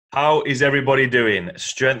How is everybody doing?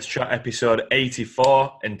 Strength Chat episode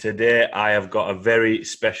 84, and today I have got a very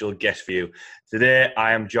special guest for you. Today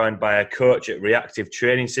I am joined by a coach at Reactive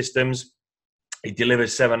Training Systems. He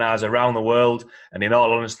delivers seminars around the world, and in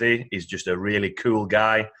all honesty, he's just a really cool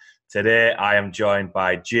guy. Today I am joined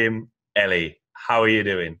by Jim Elli. How are you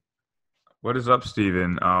doing? What is up,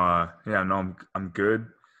 Steven? I'm good.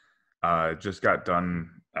 Just got done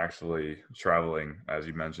actually traveling, as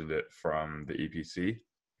you mentioned it, from the EPC.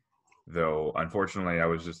 Though, unfortunately, I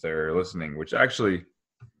was just there listening, which actually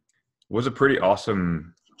was a pretty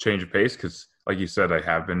awesome change of pace because, like you said, I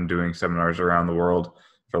have been doing seminars around the world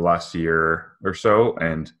for the last year or so,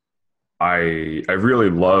 and I really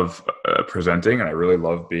love presenting, and I really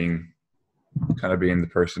love being the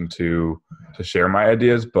person to share my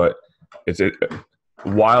ideas. But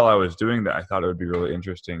while I was doing that, I thought it would be really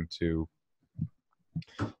interesting to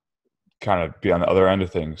kind of be on the other end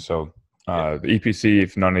of things. So the EPC,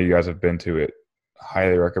 if none of you guys have been to it,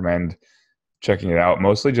 highly recommend checking it out,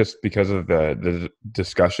 mostly just because of the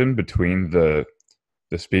discussion between the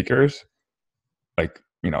speakers, like,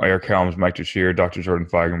 Eric Helms, Mike Tuchscherer, Dr. Jordan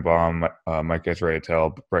Feigenbaum, Mike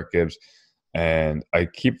Ezrayatel, Brett Gibbs, and I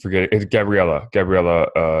keep forgetting, it's Gabriella,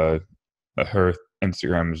 her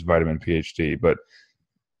Instagram is Vitamin PhD, but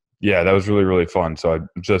yeah, that was really, really fun. So I'm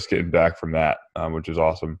just getting back from that, which is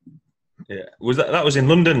awesome. Yeah, that was in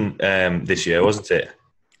London this year, wasn't it?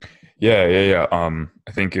 Yeah. I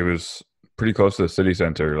think it was pretty close to the city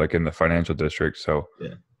center, like in the financial district. So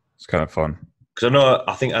Yeah, it's kind of fun. because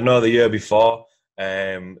I know the year before,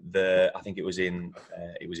 I think it was in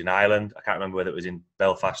Ireland. I can't remember whether it was in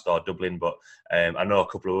Belfast or Dublin, but I know a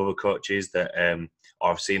couple of other coaches that,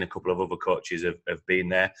 or I've seen a couple of other coaches have been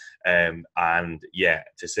there. And yeah,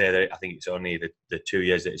 to say that I think it's only the 2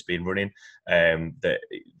 years that it's been running,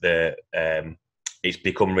 it's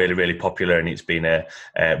become really, really popular, and it's been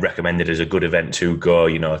recommended as a good event to go.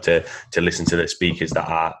 To listen to the speakers that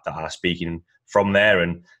are speaking from there,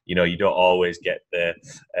 and you don't always get the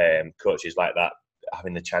coaches like that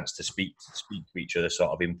having the chance to speak to each other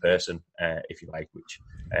sort of in person, if you like, which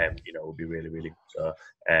would be really, really good. So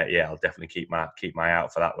yeah, I'll definitely keep my eye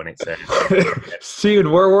out for that when it's Steven,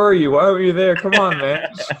 where were you? Why were you there? Come on, man.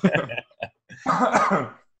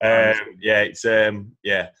 Yeah, it's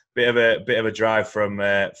bit of a drive from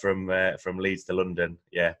Leeds to London.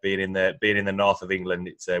 Yeah, being in the north of England,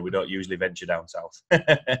 it's we don't usually venture down south.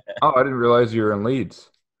 Oh, I didn't realize you were in Leeds.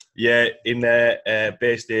 Yeah,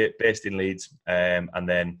 based in Leeds, and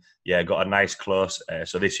then got a nice close.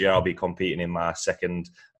 So this year I'll be competing in my second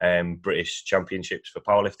British Championships for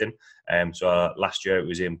powerlifting. So last year it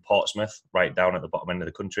was in Portsmouth, right down at the bottom end of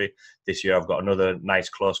the country. This year I've got another nice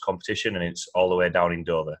close competition, and it's all the way down in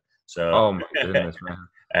Dover. So oh my goodness, man.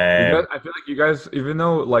 I feel like you guys, even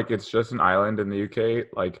though like it's just an island in the UK,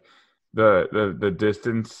 like the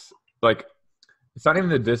distance, like it's not even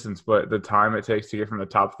the distance, but the time it takes to get from the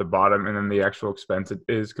top to the bottom, and then the actual expense it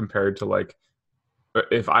is compared to, like,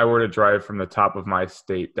 if I were to drive from the top of my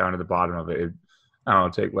state down to the bottom of it, I don't know,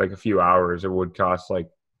 take like a few hours. It would cost like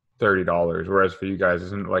 $30, whereas for you guys,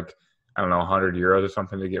 isn't it like, I don't know, €100 or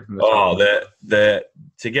something to get from the top? To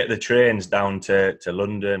get the trains down to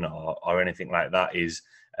London or anything like that is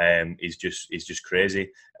just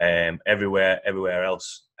crazy. Everywhere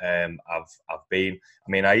else I've been.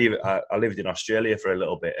 I mean, I lived in Australia for a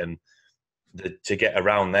little bit, and to get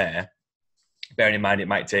around there, bearing in mind it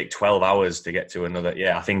might take 12 hours to get to another.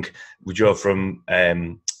 Yeah, I think we drove from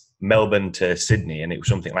Melbourne to Sydney, and it was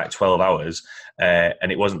something like 12 hours,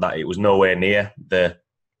 and it wasn't that. It was nowhere near the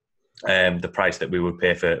price that we would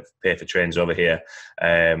pay for trains over here.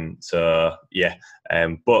 So yeah,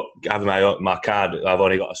 but having my card, I've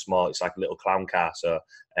only got a small. It's like a little clown car, so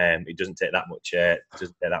it doesn't take that much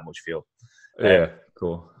fuel. Yeah,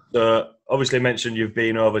 cool. So obviously mentioned you've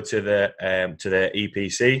been over to the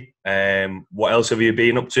EPC. What else have you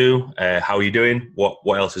been up to? How are you doing?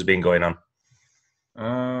 What else has been going on?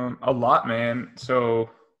 A lot, man. So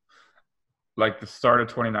like the start of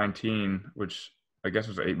 2019, which I guess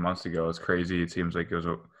was 8 months ago. It's crazy. It seems like it was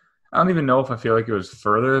I don't even know if I feel like it was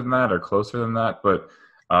further than that or closer than that. But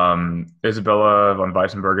Isabella von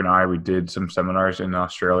Weissenberg and I, we did some seminars in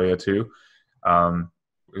Australia too.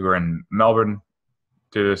 We were in Melbourne,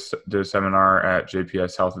 did a seminar at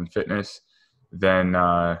JPS Health and Fitness, then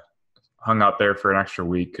hung out there for an extra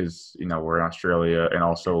week because, we're in Australia, and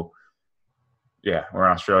also, yeah, we're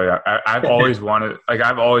in Australia. I've always wanted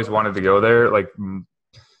to go there, like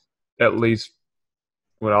at least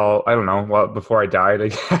I don't know, before I died, I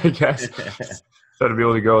guess. So to be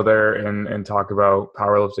able to go there and talk about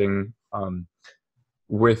powerlifting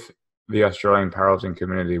with the Australian powerlifting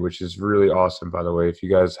community, which is really awesome, by the way. If you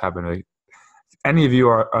guys happen to, any of you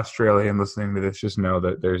are Australian listening to this, just know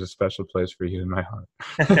that there's a special place for you in my heart.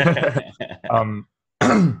 um,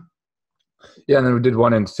 yeah, and then we did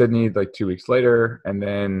one in Sydney like 2 weeks later, and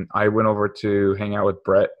then I went over to hang out with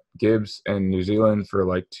Brett Gibbs in New Zealand for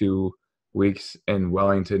like 2 weeks in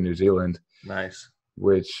Wellington, New Zealand. Nice.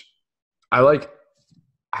 Which I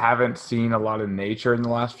haven't seen a lot of nature in the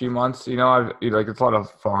last few months. You know, it's a lot of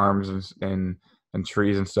farms and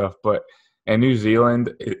trees and stuff. But in New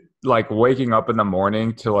Zealand, like waking up in the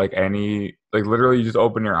morning to literally you just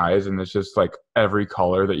open your eyes and it's just like every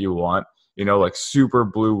color that you want. You know, like super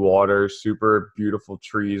blue water, super beautiful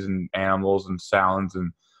trees and animals and sounds.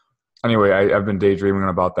 And anyway, I've been daydreaming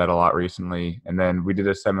about that a lot recently. And then we did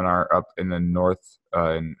a seminar up in the north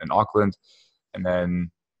in Auckland. And then,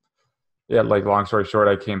 yeah, like long story short,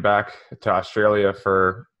 I came back to Australia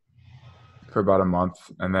for about a month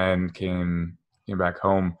and then came back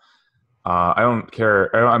home. I don't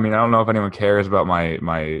care. I don't know if anyone cares about my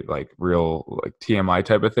like real like TMI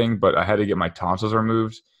type of thing, but I had to get my tonsils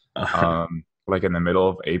removed like in the middle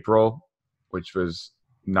of April, which was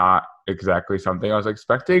not exactly something I was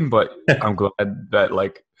expecting, but I'm glad that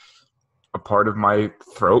like a part of my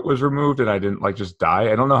throat was removed and I didn't like just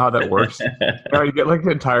die. I don't know how that works. You get like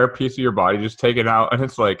the entire piece of your body just taken out and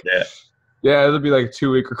it's like, yeah, it'll be like a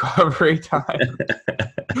 2-week recovery time.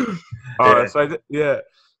 So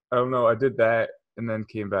I don't know. I did that and then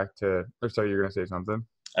came back to, sorry, you're going to say something?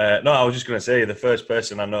 No, I was just going to say the first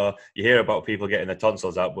person I know, you hear about people getting their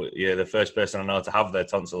tonsils out, but you're the first person I know to have their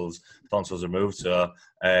tonsils removed. So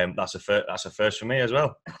that's a first for me as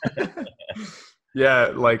well.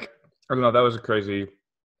 Yeah, like, I don't know. That was a crazy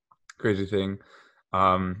thing.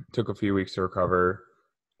 Took a few weeks to recover.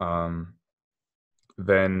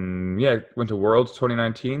 Then, went to Worlds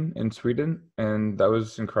 2019 in Sweden, and that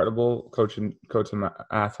was incredible. Coaching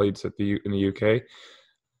athletes in the UK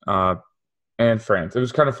and France. It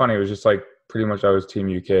was kind of funny. It was just like pretty much I was Team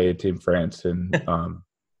UK, Team France, and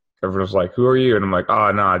everyone was like, "Who are you?" And I'm like,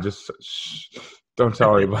 "Oh, no, just don't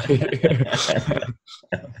tell anybody."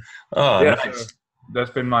 Oh, yeah, nice. So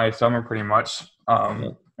that's been my summer pretty much.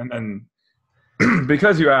 And then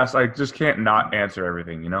because you asked, I just can't not answer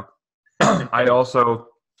everything, you know? I also,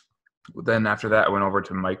 then after that, I went over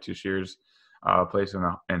to Mike Tushier's place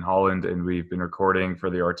in Holland, and we've been recording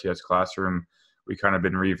for the RTS classroom. We kind of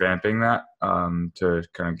been revamping that to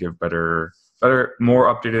kind of give better,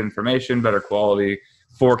 more updated information, better quality,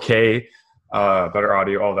 4K, better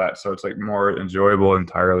audio, all that. So it's like more enjoyable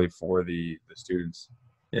entirely for the students.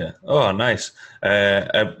 Yeah. Oh, nice.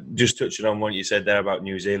 Just touching on what you said there about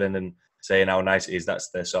New Zealand and saying how nice it is. That's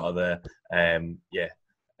the sort of the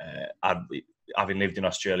having lived in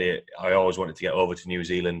Australia, I always wanted to get over to New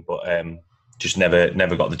Zealand, but just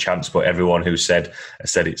never got the chance. But everyone who said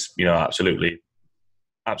it's, you know, absolutely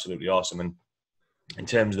awesome. And in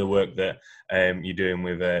terms of the work that you're doing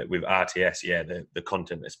with RTS, the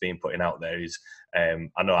content that's being putting out there is,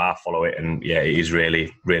 I know I follow it, and it is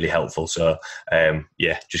really, really helpful. So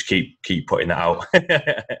just keep putting that out.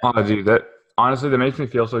 Oh, dude, that honestly, that makes me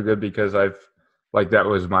feel so good because that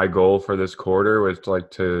was my goal for this quarter, was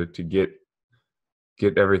to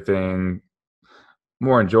get everything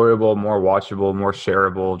more enjoyable, more watchable, more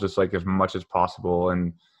shareable, just like as much as possible.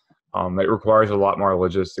 And it requires a lot more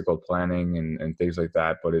logistical planning and things like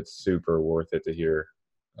that, but it's super worth it to hear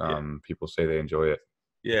people say they enjoy it.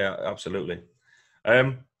 Yeah, absolutely.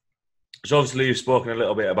 So obviously you've spoken a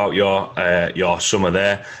little bit about your summer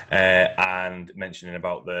there and mentioning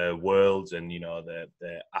about the worlds and, you know, the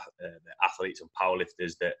athletes and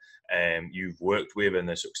powerlifters that you've worked with and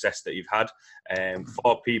the success that you've had.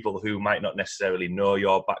 For people who might not necessarily know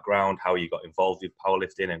your background, how you got involved with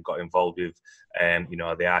powerlifting and got involved with the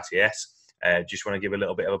RTS, just want to give a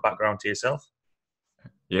little bit of a background to yourself?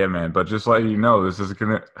 Yeah, man. But just letting you know, this is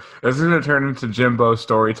gonna turn into Jimbo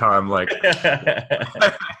story time. Like,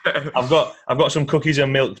 I've got some cookies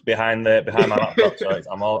and milk behind my laptop, so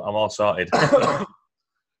I'm all sorted.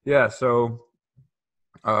 Yeah. So,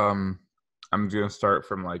 I'm gonna start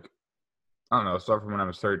from start from when I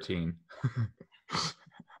was 13.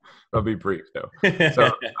 That'll be brief though. So,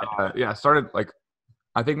 I started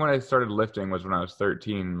I think when I started lifting was when I was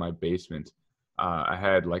 13 in my basement. I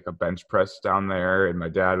had like a bench press down there, and my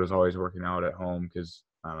dad was always working out at home because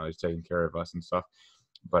I don't know, he's taking care of us and stuff.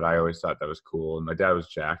 But I always thought that was cool, and my dad was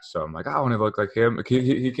jacked, so I'm like, I want to look like him.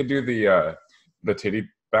 He could do the titty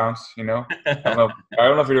bounce, you know. I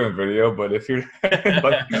don't know if you're doing video, but if you're,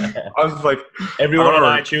 I was like, everyone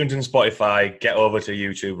on iTunes and Spotify, get over to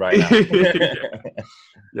YouTube right now.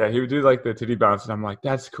 Yeah, he would do like the titty bounce, and I'm like,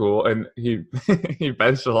 that's cool. And he he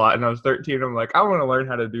benched a lot, and I was 13. I'm like, I want to learn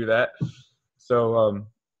how to do that. So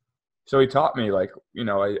so he taught me, like,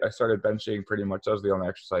 I started benching pretty much. That was the only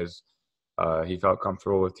exercise he felt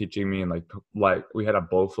comfortable with teaching me, and like we had a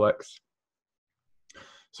Bowflex,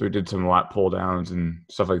 so we did some lat pull downs and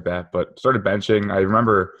stuff like that. But started benching. I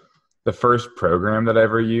remember the first program that I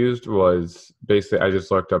ever used was basically I just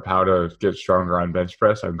looked up how to get stronger on bench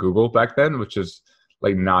press on Google back then, which is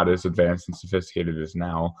like not as advanced and sophisticated as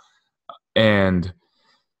now. And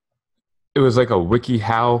it was like a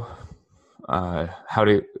WikiHow, like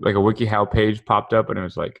a WikiHow page popped up, and it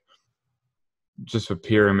was like just a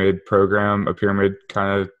pyramid program, a pyramid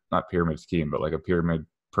kind of, not pyramid scheme, but like a pyramid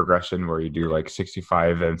progression where you do like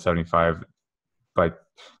 65 and 75 by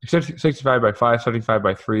 65 by 5, 75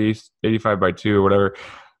 by 3, 85 by 2, or whatever.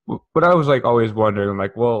 But I was like always wondering,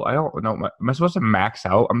 like, well, I don't know, am I supposed to max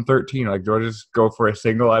out? I'm 13. Like, do I just go for a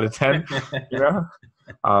single out of 10?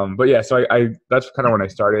 But yeah, so I that's kind of when I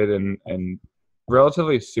started, and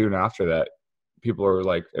relatively soon after that, people were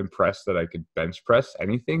like impressed that I could bench press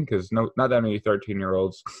anything, because not that many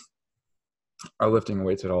 13-year-olds are lifting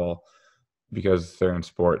weights at all because they're in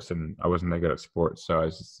sports, and I wasn't that good at sports. So I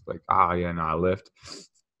was just like, I lift.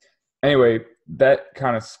 Anyway, that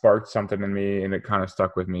kind of sparked something in me, and it kind of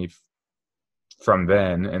stuck with me from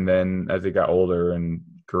then. And then as I got older and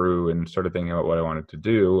grew and started thinking about what I wanted to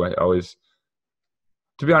do, I always,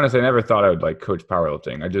 to be honest, I never thought I would like coach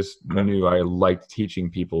powerlifting. I just knew I liked teaching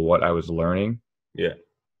people what I was learning. Yeah.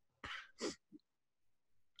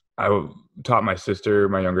 I taught my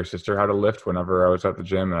younger sister, how to lift whenever I was at the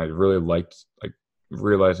gym, and I really liked like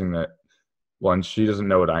realizing that, one, she doesn't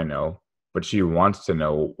know what I know, but she wants to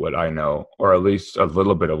know what I know, or at least a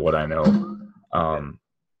little bit of what I know.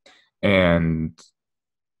 And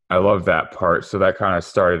I love that part. So that kind of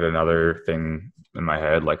started another thing in my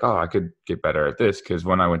head, like, I could get better at this. Because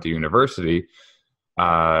when I went to university,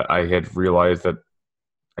 I had realized that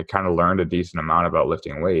I kind of learned a decent amount about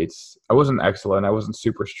lifting weights. I wasn't excellent. I wasn't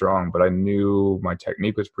super strong, but I knew my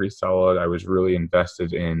technique was pretty solid. I was really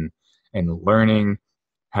invested in learning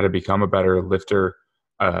how to become a better lifter.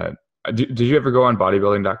 Did you ever go on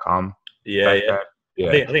bodybuilding.com? Yeah.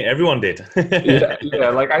 I think everyone did. yeah.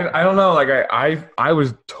 Like, I don't know. Like I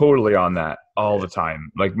was totally on that all the time.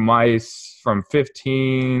 Like from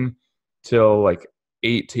 15 till like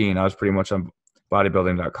 18, I was pretty much on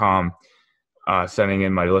bodybuilding.com. Sending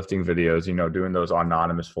in my lifting videos, doing those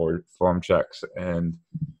anonymous form checks. And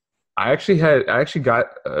I actually got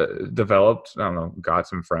developed, I don't know, got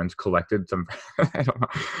some friends, collected some, I don't know.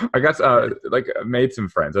 I got, made some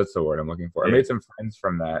friends. That's the word I'm looking for. Yeah. I made some friends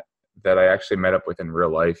from that I actually met up with in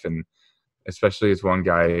real life. And especially this one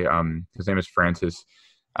guy, his name is Francis.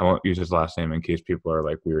 I won't use his last name in case people are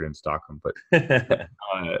like weird in Stockholm, but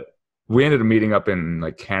we ended up meeting up in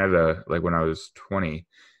like Canada, like when I was 20.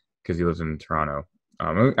 Because he lives in Toronto.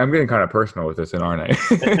 I'm getting kind of personal with this, aren't I?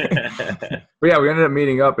 But yeah, we ended up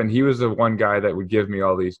meeting up, and he was the one guy that would give me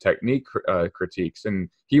all these technique critiques. And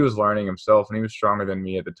he was learning himself, and he was stronger than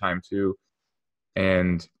me at the time too.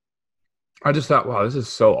 And I just thought, wow, this is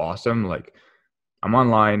so awesome. Like, I'm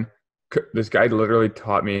online. This guy literally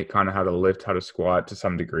taught me kind of how to lift, how to squat to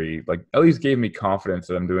some degree. Like, at least gave me confidence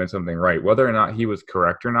that I'm doing something right. Whether or not he was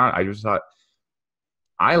correct or not, I just thought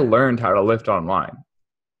I learned how to lift online.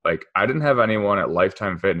 Like, I didn't have anyone at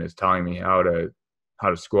Lifetime Fitness telling me how to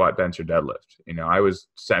squat, bench, or deadlift. I was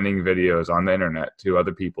sending videos on the internet to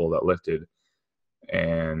other people that lifted,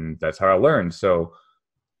 and that's how I learned. So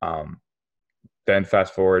then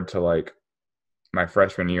fast forward to like my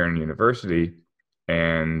freshman year in university,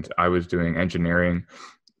 and I was doing engineering,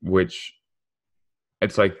 which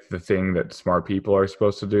it's like the thing that smart people are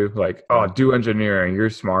supposed to do. Like, do engineering. You're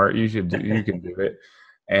smart. You can do it.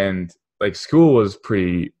 And like, school was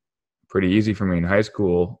pretty easy for me in high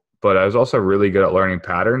school, but I was also really good at learning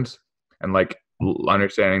patterns and like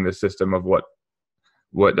understanding the system of what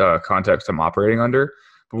context I'm operating under.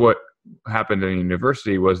 But what happened in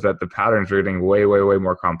university was that the patterns were getting way, way, way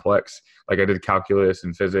more complex. Like, I did calculus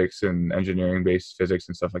and physics and engineering-based physics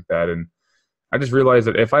and stuff like that. And I just realized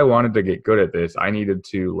that if I wanted to get good at this, I needed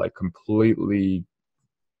to like completely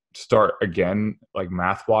start again, like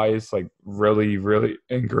math-wise, like really, really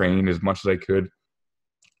ingrained as much as I could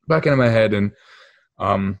back into my head. And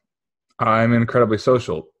I'm incredibly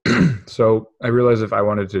social. So I realized if I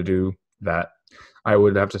wanted to do that, I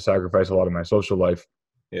would have to sacrifice a lot of my social life.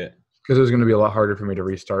 Yeah. Because it was going to be a lot harder for me to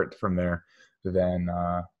restart from there than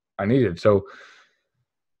I needed. So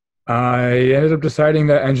I ended up deciding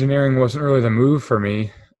that engineering wasn't really the move for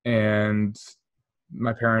me. And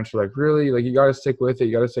my parents were like, really? Like, you got to stick with it.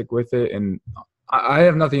 You got to stick with it. And I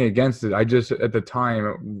have nothing against it. I just, at the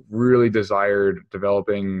time, really desired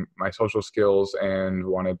developing my social skills and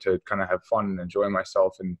wanted to kind of have fun and enjoy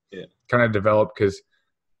myself and kind of develop, because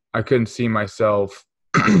I couldn't see myself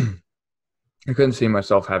having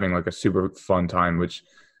like a super fun time, which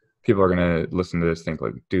people are going to listen to this think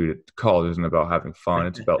like, dude, college isn't about having fun.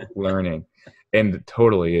 It's about learning. And it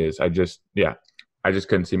totally is. I just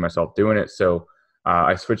couldn't see myself doing it. So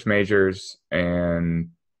I switched majors, and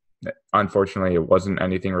unfortunately it wasn't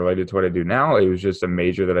anything related to what I do now. It was just a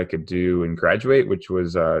major that I could do and graduate, which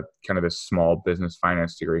was kind of this small business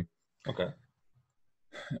finance degree. Okay.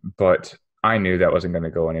 But I knew that wasn't going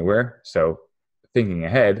to go anywhere. So thinking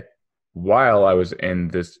ahead, while I was in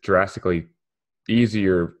this drastically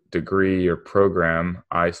easier degree or program,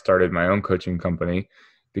 I started my own coaching company,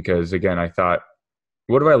 because again, I thought,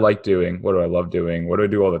 what do I like doing? What do I love doing? What do I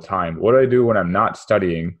do all the time? What do I do when I'm not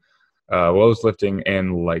studying? Well, I was lifting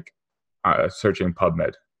and like searching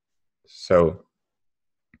PubMed. So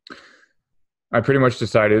I pretty much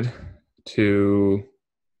decided to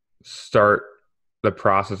start the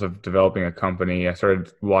process of developing a company. I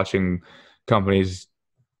started watching companies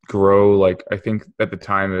grow. Like, I think at the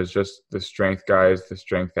time it was just the strength guys, the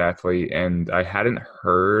strength athlete, and I hadn't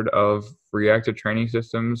heard of Reactive Training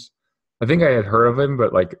Systems. I think I had heard of them,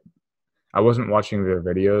 but like I wasn't watching their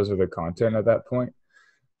videos or their content at that point.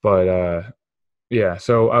 But yeah,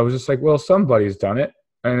 so I was just like, well, somebody's done it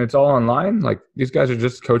and it's all online. Like, these guys are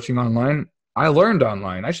just coaching online. I learned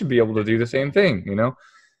online. I should be able to do the same thing, you know?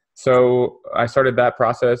 So I started that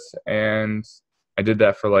process, and I did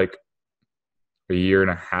that for like a year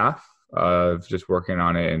and a half of just working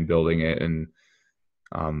on it and building it, and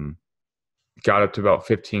got up to about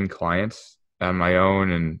 15 clients on my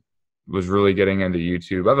own, and was really getting into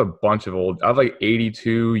YouTube. I have like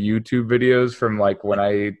 82 YouTube videos from like when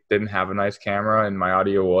I didn't have a nice camera and my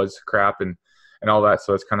audio was crap and all that.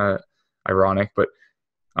 So it's kind of ironic, but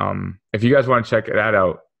if you guys want to check that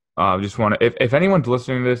out, just want to, if anyone's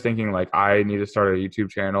listening to this thinking like, I need to start a YouTube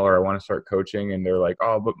channel or I want to start coaching, and they're like,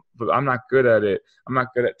 oh, but I'm not good at it. I'm not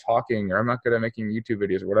good at talking, or I'm not good at making YouTube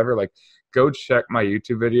videos or whatever. Like, go check my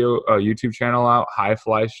YouTube channel out, High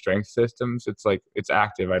Fly Strength Systems. It's like, it's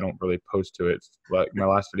active. I don't really post to it. It's like my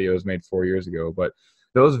last video was made 4 years ago, but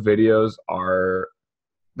those videos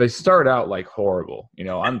they start out like horrible. You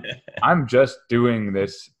know, I'm just doing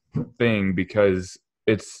this thing because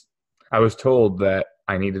I was told that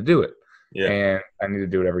I need to do it, and I need to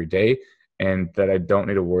do it every day, and that I don't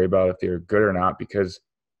need to worry about if they're good or not, because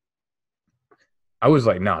I was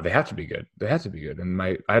like, no, they have to be good. They have to be good. And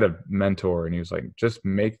I had a mentor, and he was like, just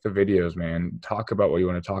make the videos, man. Talk about what you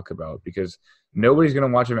want to talk about, because nobody's going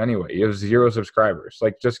to watch them anyway. You have 0 subscribers.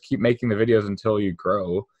 Like, just keep making the videos until you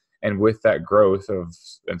grow. And with that growth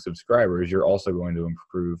and subscribers, you're also going to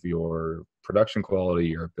improve your production quality,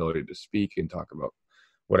 your ability to speak and talk about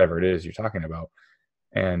whatever it is you're talking about.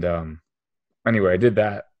 And anyway, I did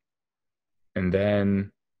that. And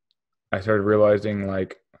then I started realizing,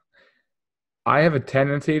 like, I have a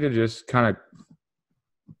tendency to just kind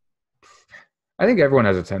of, I think everyone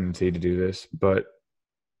has a tendency to do this, but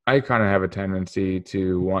I kind of have a tendency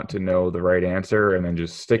to want to know the right answer and then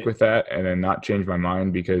just stick with that and then not change my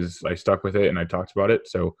mind because I stuck with it and I talked about it.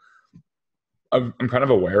 So I'm kind of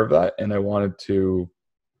aware of that, and I wanted to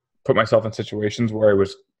put myself in situations where I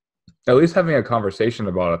was at least having a conversation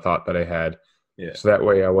about a thought that I had. Yeah. So that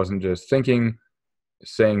way I wasn't just saying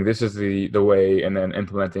this is the way and then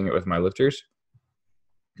implementing it with my lifters.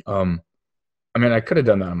 I mean, I could have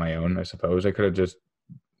done that on my own, I suppose. I could have just,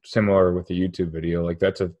 similar with the YouTube video, like,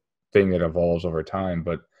 that's a thing that evolves over time,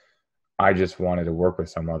 but I just wanted to work with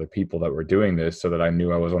some other people that were doing this so that I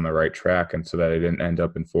knew I was on the right track, and so that I didn't end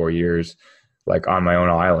up in 4 years like on my own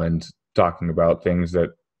island talking about things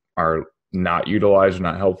that are not utilized or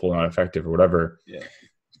not helpful, not effective or whatever. Yeah.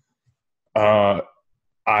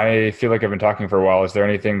 I feel like I've been talking for a while. Is there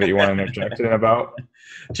anything that you want to interject in about?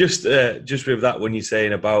 Just with that, when you're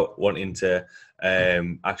saying about wanting to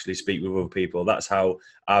actually speak with other people, that's how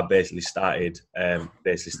I basically started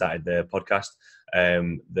the podcast.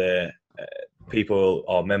 The people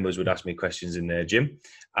or members would ask me questions in the gym,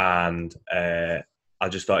 and I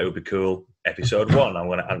just thought it would be cool. Episode 1, I'm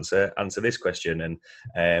going to answer this question, and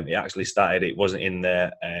it actually started. It wasn't in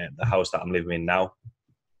the house that I'm living in now.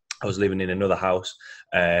 I was living in another house,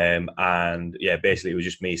 and yeah, basically it was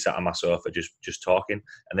just me sat on my sofa just talking,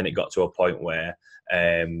 and then it got to a point where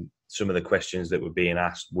some of the questions that were being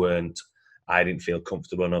asked I didn't feel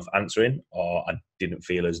comfortable enough answering, or I didn't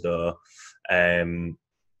feel as though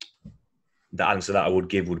the answer that I would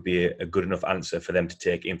give would be a good enough answer for them to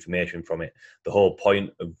take information from it. The whole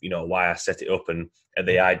point of, why I set it up and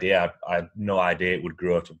the idea, I had no idea it would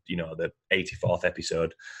grow to, the 84th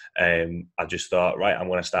episode. I just thought, right, I'm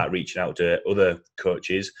going to start reaching out to other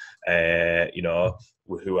coaches,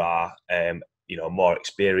 who are, more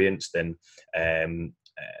experienced and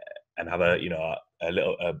have a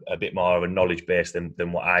bit more of a knowledge base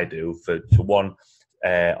than what I do for one,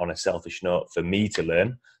 on a selfish note, for me to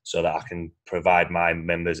learn, so that I can provide my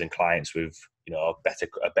members and clients with a better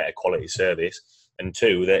quality service. And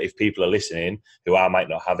two, that if people are listening who I might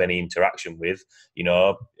not have any interaction with,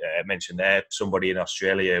 I mentioned there somebody in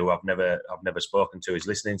Australia who I've never spoken to is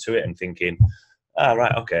listening to it and thinking,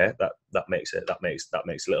 right, okay, that makes a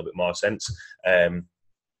little bit more sense. And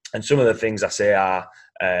some of the things I say are,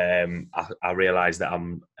 I realise that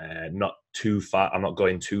I'm not too far. I'm not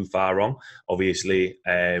going too far wrong. Obviously,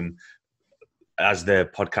 as the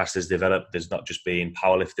podcast has developed, there's not just been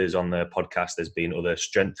powerlifters on the podcast. There's been other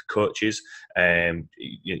strength coaches,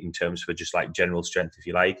 in terms for just like general strength, if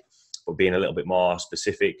you like. But being a little bit more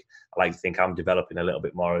specific, I like to think I'm developing a little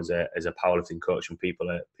bit more as a powerlifting coach, and people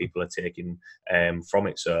are taking from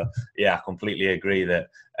it. So yeah, I completely agree that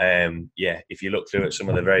if you look through at some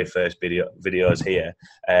of the very first videos here,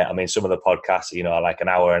 some of the podcasts, are like an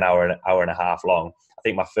hour and a half long. I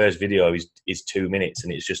think my first video is 2 minutes,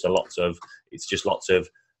 and it's just lots of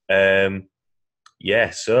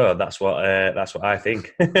so that's what I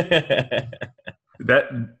think. That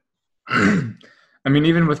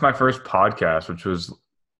even with my first podcast, which was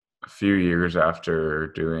a few years after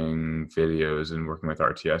doing videos and working with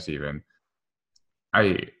RTS, even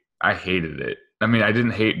I hated it. I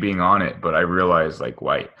didn't hate being on it, but I realized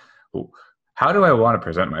how do I want to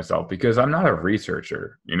present myself? Because I'm not a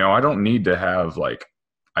researcher. I don't need to have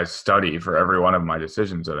I study for every one of my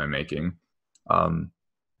decisions that I'm making.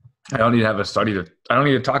 I don't need to have a study. I don't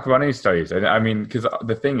need to talk about any studies. Because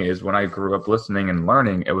the thing is, when I grew up listening and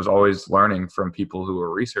learning, it was always learning from people who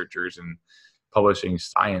were researchers and publishing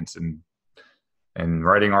science and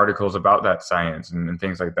writing articles about that science and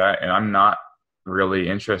things like that. And I'm not really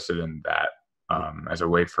interested in that as a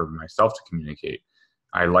way for myself to communicate.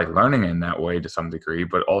 I like learning in that way to some degree,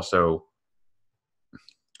 but also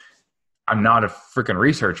I'm not a freaking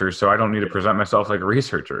researcher, so I don't need to present myself like a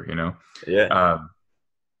researcher, Yeah.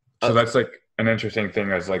 So that's an interesting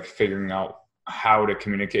thing, as figuring out how to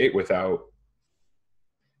communicate without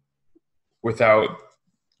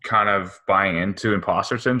kind of buying into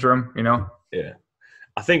imposter syndrome, Yeah.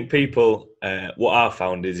 I think people, what I've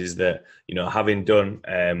found is that, having done,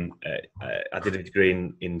 I did a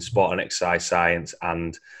degree in sport and exercise science,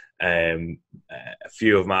 and a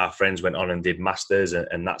few of my friends went on and did masters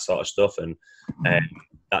and that sort of stuff, and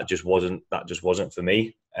that just wasn't for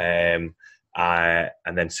me. And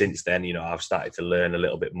then since then, I've started to learn a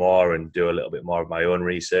little bit more and do a little bit more of my own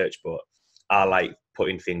research. But I like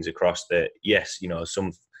putting things across that, yes,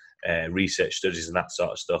 some research studies and that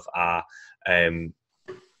sort of stuff are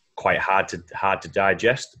quite hard to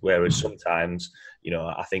digest. Whereas sometimes,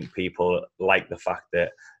 I think people like the fact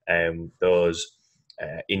that those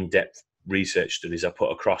in-depth research studies are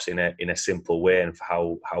put across in a simple way, and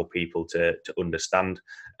for how people to understand,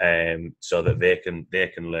 so that they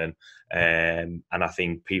can learn. And I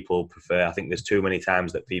think people prefer. I think there's too many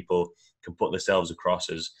times that people can put themselves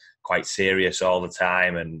across as quite serious all the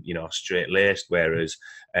time and straight-laced, whereas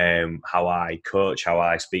how I coach, how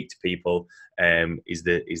I speak to people is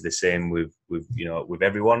the same with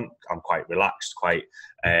everyone. I'm quite relaxed, quite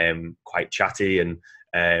chatty, and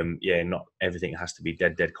not everything has to be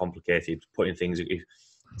dead complicated. Putting things, if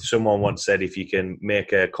someone once said, if you can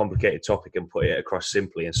make a complicated topic and put it across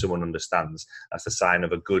simply and someone understands, that's a sign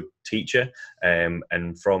of a good teacher. And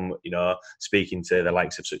from speaking to the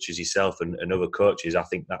likes of such as yourself and other coaches, I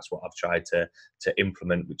think that's what I've tried to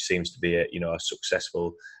implement, which seems to be a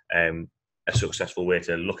successful way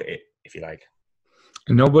to look at it, if you like.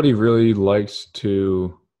 Nobody really likes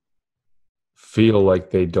to feel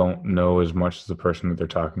like they don't know as much as the person that they're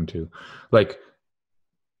talking to.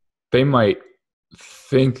 They might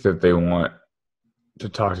think that they want to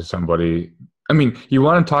talk to somebody. You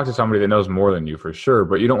want to talk to somebody that knows more than you, for sure,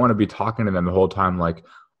 but you don't want to be talking to them the whole time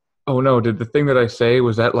oh no, did the thing that I say,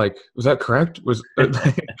 was that correct?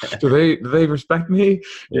 Do they respect me?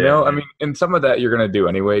 And some of that you're going to do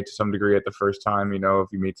anyway to some degree at the first time. If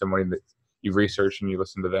you meet somebody that you research and you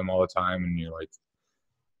listen to them all the time and you're like,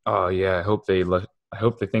 oh yeah, I hope they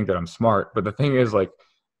think that I'm smart. But the thing is,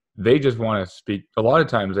 they just want to speak. A lot of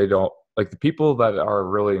times they don't, the people that are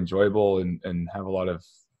really enjoyable and have a lot of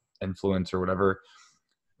influence or whatever,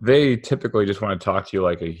 they typically just want to talk to you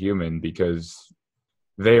like a human, because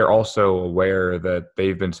they are also aware that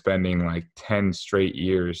they've been spending like 10 straight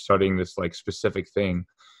years studying this like specific thing,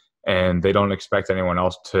 and they don't expect anyone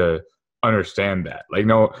else to understand that. Like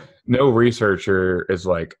no researcher is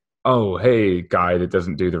like, oh, hey, guy that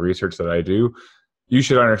doesn't do the research that I do, you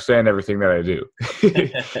should understand everything that I do.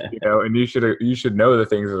 And you should know the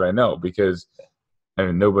things that I know, because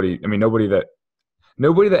nobody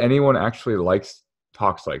that anyone actually likes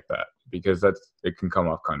talks like that, because it can come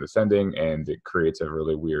off condescending, and it creates a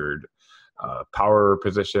really weird power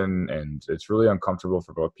position, and it's really uncomfortable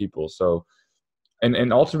for both people. So,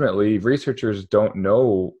 and ultimately, researchers don't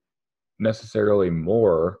know necessarily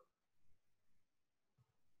more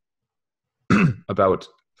about,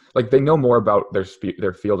 like, they know more about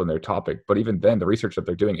their field and their topic, but even then, the research that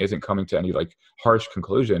they're doing isn't coming to any like harsh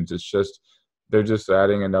conclusions. It's just they're just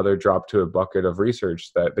adding another drop to a bucket of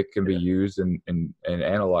research that can be used and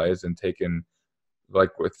analyzed and taken like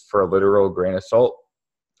for a literal grain of salt.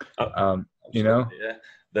 Yeah.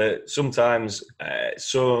 Sometimes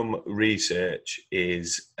some research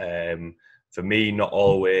is for me not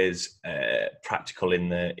always practical in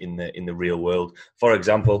the real world. For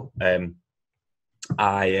example,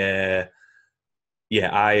 I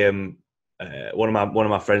am one of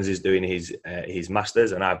my friends is doing his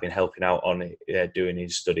masters, and I've been helping out on it, doing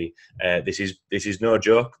his study. This is no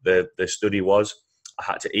joke. The study was I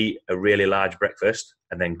had to eat a really large breakfast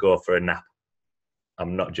and then go for a nap.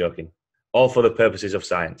 I'm not joking. All for the purposes of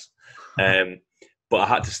science. But I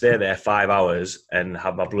had to stay there 5 hours and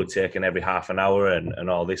have my blood taken every half an hour and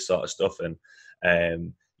all this sort of stuff.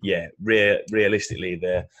 And realistically,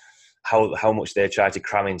 how much they try to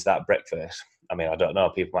cram into that breakfast. I mean, I don't know.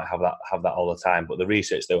 People might have that all the time, but the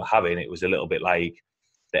research they were having, it was a little bit like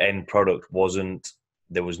the end product wasn't.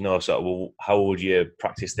 There was no sort of, well, how would you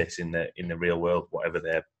practice this in the real world? Whatever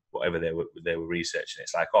they were researching,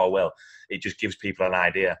 it's like, oh well, it just gives people an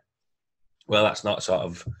idea. Well, that's not sort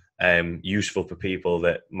of useful for people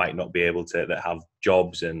that might not be able to, that have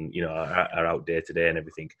jobs and are out day to day and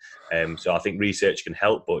everything. So I think research can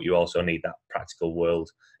help, but you also need that practical world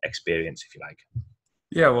experience, if you like.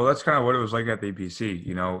 Yeah, well, that's kind of what it was like at the APC,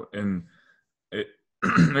 and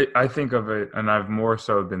I think of it, and I've more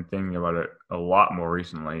so been thinking about it a lot more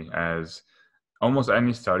recently, as almost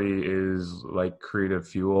any study is like creative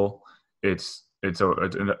fuel. It's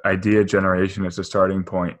an idea generation. It's a starting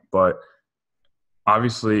point, but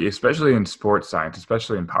obviously, especially in sports science,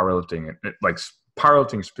 especially in powerlifting, like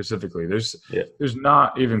powerlifting specifically, there's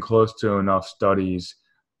not even close to enough studies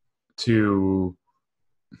to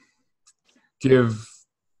give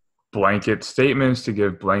blanket statements,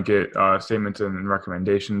 statements and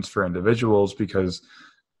recommendations for individuals, because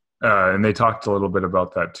and they talked a little bit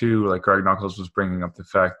about that too. Like Greg Knuckles was bringing up the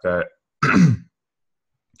fact that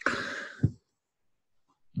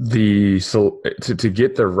to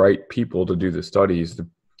get the right people to do the studies,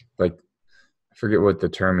 I forget what the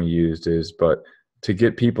term he used is, but to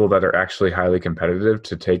get people that are actually highly competitive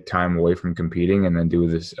to take time away from competing and then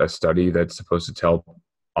do a study that's supposed to tell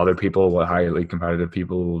other people what highly competitive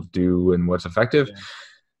people do and what's effective.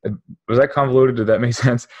 Yeah. Was that convoluted? Did that make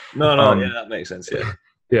sense? No, yeah, that makes sense. Yeah.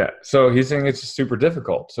 Yeah. So he's saying it's super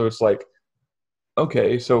difficult. So it's like,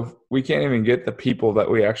 okay, so we can't even get the people that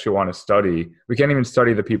we actually want to study. We can't even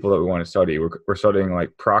study the people that we want to study. We're studying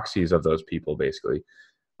like proxies of those people, basically.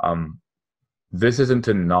 This isn't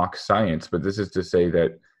to knock science, but this is to say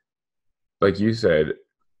that, like you said,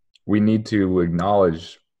 we need to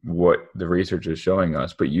acknowledge what the research is showing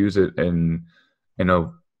us, but use it in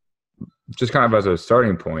just kind of as a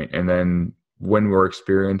starting point. And then when we're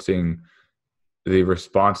experiencing the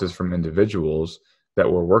responses from individuals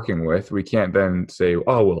that we're working with, we can't then say,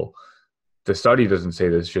 oh, well, the study doesn't say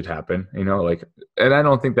this should happen, and I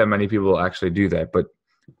don't think that many people actually do that, but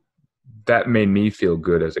that made me feel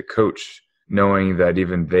good as a coach, knowing that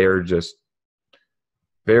even they're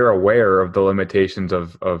aware of the limitations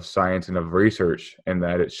of science and of research, and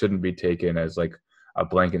that it shouldn't be taken as like a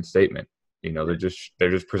blanket statement. They're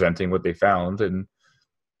just presenting what they found, and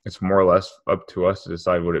it's more or less up to us to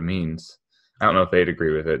decide what it means. I don't know if they'd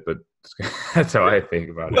agree with it, but that's how I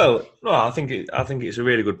think about it. Well, no, I think it's a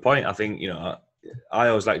really good point. I think I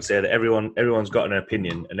always like to say that everyone's got an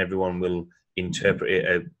opinion, and everyone will interpret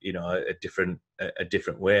it a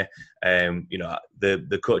different way.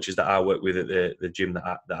 The coaches that I work with at the gym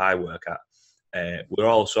that I work at, we're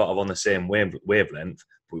all sort of on the same wavelength,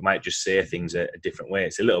 but we might just say things a different way.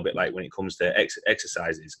 It's a little bit like when it comes to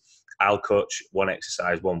exercises. I'll coach one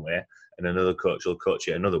exercise one way, and another coach will coach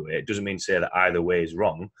it another way. It doesn't mean to say that either way is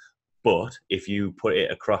wrong, but if you put it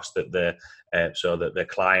across that so that the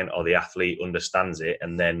client or the athlete understands it,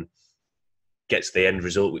 and then gets the end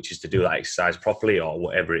result, which is to do that exercise properly or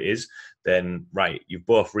whatever it is, then right, you've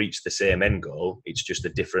both reached the same end goal. It's just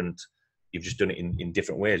you've just done it in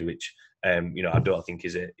different ways, which I don't think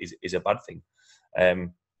is a bad thing.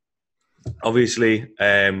 Obviously,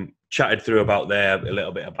 chatted through about there a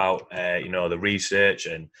little bit about the research,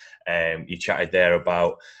 and you chatted there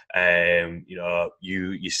about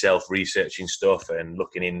you yourself researching stuff and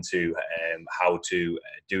looking into how to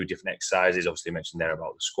do different exercises. Obviously, you mentioned there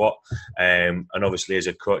about the squat, and obviously as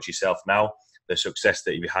a coach yourself now, the success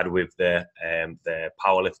that you've had with the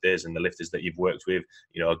power lifters and the lifters that you've worked with,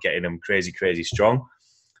 getting them crazy strong.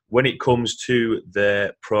 When it comes to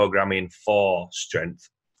the programming for strength,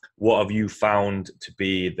 what have you found to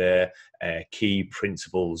be the key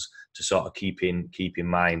principles to sort of keep in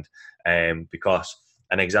mind? Because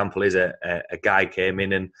an example is a guy came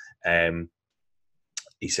in and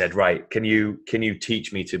he said, "Right, can you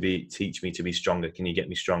teach me to be stronger? Can you get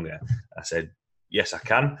me stronger?" I said, "Yes, I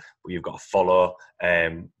can, but you've got to follow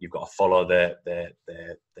the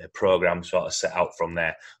program sort of set out from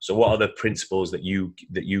there." So, what are the principles that you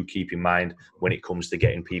keep in mind when it comes to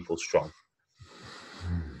getting people strong?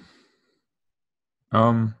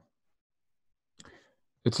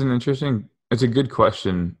 It's a good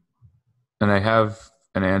question, and I have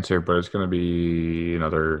an answer, but it's going to be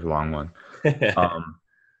another long one.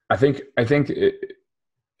 I think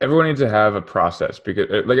everyone needs to have a process, because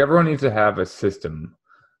everyone needs to have a system.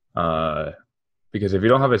 Because if you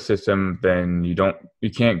don't have a system, then you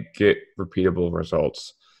can't get repeatable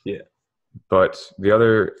results. Yeah. But the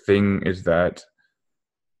other thing is that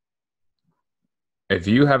if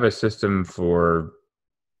you have a system for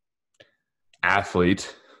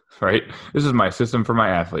athlete, right? This is my system for my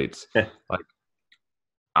athletes. Like,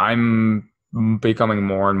 I'm becoming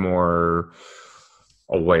more and more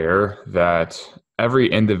aware that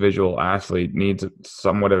every individual athlete needs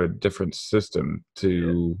somewhat of a different system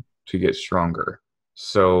to get stronger.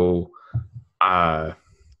 So I've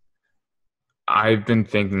been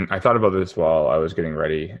thinking, I thought about this while I was getting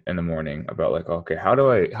ready in the morning about okay, how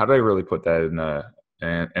do I really put that in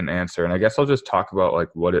an answer? And I guess I'll just talk about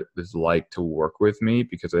what it is like to work with me,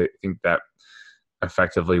 because I think that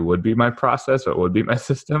effectively would be my process, or it would be my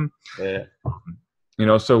system. Yeah.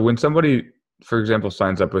 So when somebody, for example,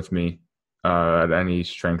 signs up with me at any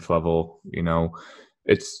strength level,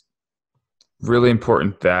 it's really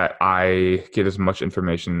important that I get as much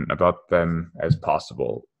information about them as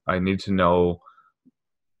possible. I need to know,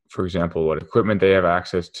 for example, what equipment they have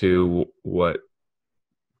access to, what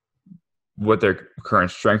their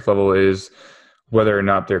current strength level is, whether or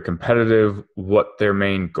not they're competitive, what their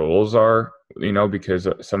main goals are, because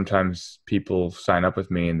sometimes people sign up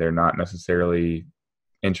with me and they're not necessarily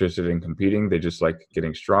interested in competing. They just like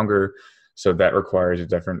getting stronger. So that requires a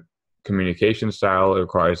different communication style. It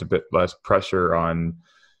requires a bit less pressure on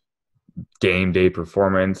game day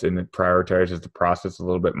performance, and it prioritizes the process a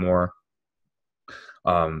little bit more.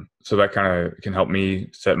 So that kind of can help me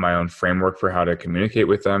set my own framework for how to communicate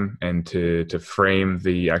with them, and to frame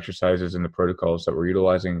the exercises and the protocols that we're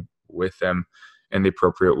utilizing with them in the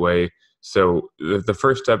appropriate way. So the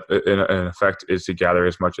first step in effect is to gather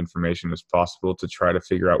as much information as possible to try to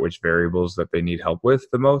figure out which variables that they need help with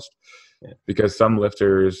the most. Yeah. Because some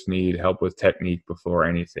lifters need help with technique before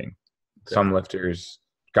anything. Okay. Some lifters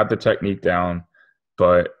got the technique down,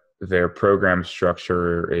 but their program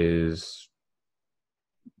structure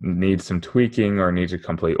needs some tweaking, or needs a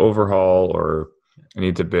complete overhaul, or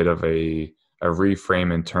needs a bit of a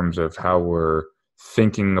reframe in terms of how we're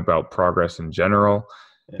thinking about progress in general.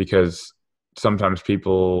 Yeah. Because sometimes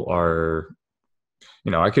people are,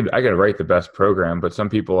 I could write the best program, but some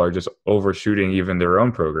people are just overshooting even their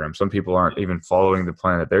own program. Some people aren't even following the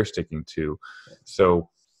plan that they're sticking to. So,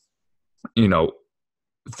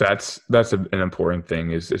 that's an important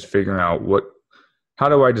thing is figuring out how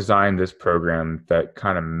do I design this program that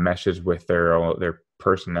kind of meshes with their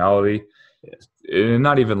personality. Yes. And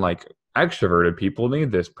not even extroverted people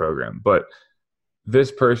need this program, but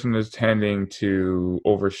this person is tending to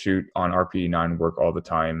overshoot on RPE9 work all the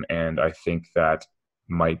time. And I think that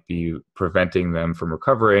might be preventing them from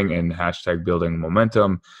recovering and #building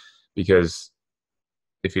momentum, because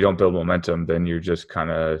if you don't build momentum, then you're just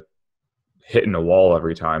kind of hitting a wall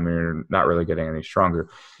every time and you're not really getting any stronger.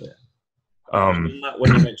 Yeah.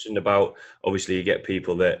 When you mentioned about, obviously you get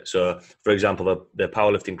people that, so for example, the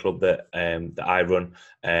powerlifting club that I run,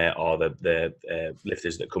 or the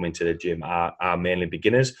lifters that come into the gym are mainly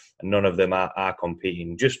beginners, and none of them are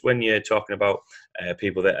competing. Just when you're talking about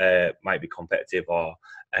people that might be competitive or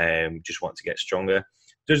just want to get stronger,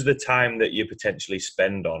 does the time that you potentially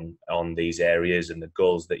spend on these areas and the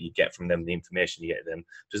goals that you get from them, the information you get them,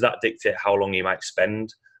 does that dictate how long you might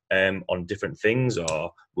spend on different things,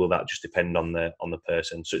 or will that just depend on the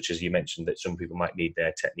person? Such as you mentioned that some people might need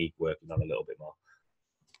their technique working on a little bit more.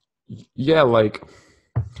 Yeah, like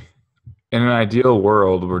in an ideal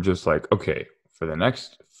world, we're just like, okay, for the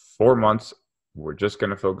next 4 months, we're just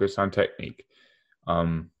going to focus on technique.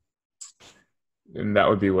 And that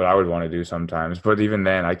would be what I would want to do sometimes. But even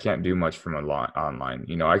then, I can't do much from online.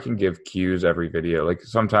 You know, I can give cues every video. Like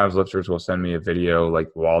sometimes lifters will send me a video like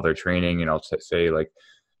while they're training, and I'll say like,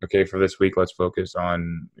 okay, for this week, let's focus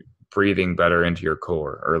on breathing better into your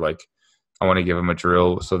core. Or like, I want to give them a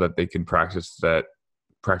drill so that they can practice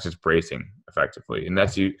bracing effectively. And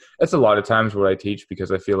that's a lot of times what I teach,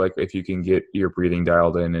 because I feel like if you can get your breathing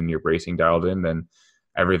dialed in and your bracing dialed in, then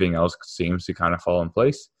everything else seems to kind of fall in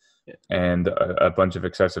place. Yeah. And a bunch of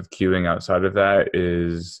excessive cueing outside of that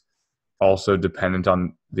is also dependent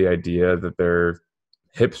on the idea that their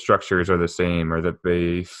hip structures are the same, or that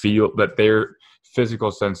they feel that their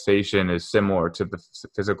physical sensation is similar to the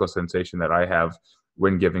physical sensation that I have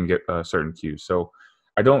when giving certain cues. So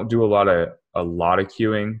I don't do a lot of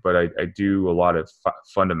cueing, but I do a lot of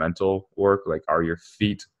fundamental work. Like,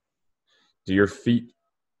 do your feet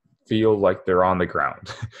feel like they're on the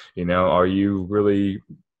ground? You know, are you really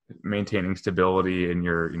maintaining stability in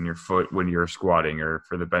your foot when you're squatting? Or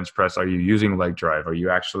for the bench press, are you using leg drive? Are you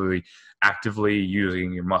actually actively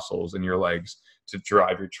using your muscles and your legs to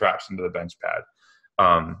drive your traps into the bench pad?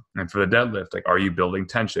 And for the deadlift, like, are you building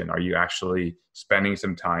tension? Are you actually spending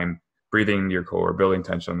some time breathing into your core, building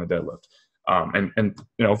tension on the deadlift? And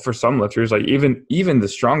you know, for some lifters, like even the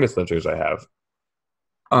strongest lifters I have,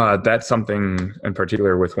 that's something in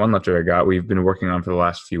particular with one lifter we've been working on for the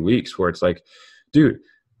last few weeks, where it's like, dude,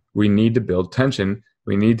 we need to build tension.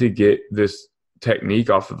 We need to get this technique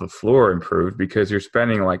off of the floor improved, because you're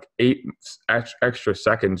spending like 8 extra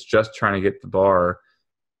seconds just trying to get the bar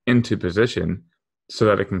into position so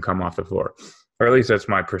that it can come off the floor. Or at least that's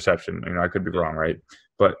my perception. You know, I could be wrong, right?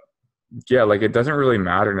 But yeah, like, it doesn't really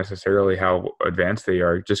matter necessarily how advanced they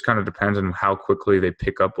are. It just kind of depends on how quickly they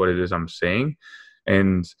pick up what it is I'm saying.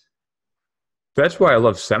 And that's why I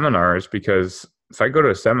love seminars, because if I go to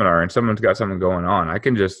a seminar and someone's got something going on, I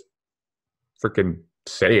can just freaking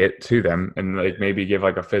say it to them, and like maybe give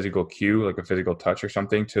like a physical cue, like a physical touch or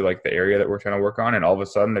something to like the area that we're trying to work on. And all of a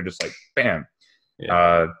sudden they're just like, bam,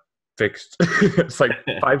 fixed. It's like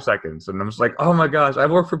 5 seconds. And I'm just like, oh my gosh, I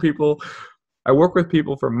work with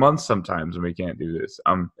people for months sometimes, and we can't do this.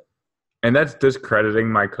 And that's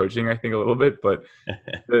discrediting my coaching, I think, a little bit. But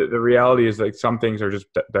the reality is, like, some things are just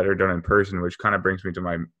better done in person, which kind of brings me to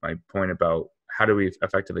my point about how do we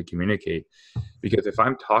effectively communicate? Because if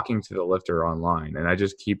I'm talking to the lifter online and I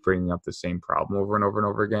just keep bringing up the same problem over and over and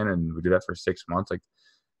over again, and we do that for 6 months, like,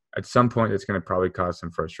 at some point it's going to probably cause some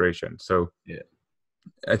frustration. So yeah,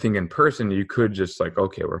 I think in person you could just like,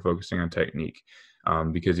 okay, we're focusing on technique.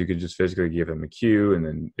 Because you could just physically give them a cue, and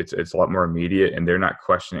then it's a lot more immediate, and they're not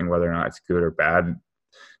questioning whether or not it's good or bad,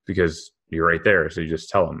 because you're right there. So you just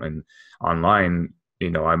tell them. And online,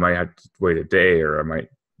 you know, I might have to wait a day, or I might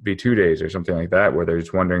be 2 days or something like that, where they're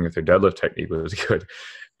just wondering if their deadlift technique was good.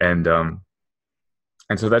 And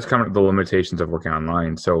so that's kind of the limitations of working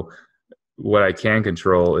online. So what I can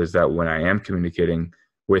control is that when I am communicating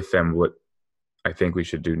with them what I think we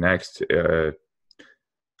should do next,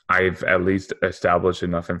 I've at least established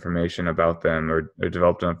enough information about them, or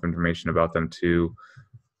developed enough information about them to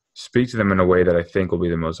speak to them in a way that I think will be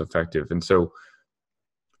the most effective. And so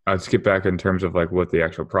I'd skip back in terms of like what the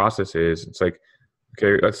actual process is. It's like,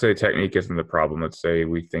 okay, let's say technique isn't the problem. Let's say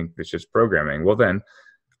we think it's just programming. Well, then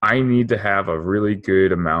I need to have a really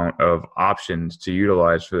good amount of options to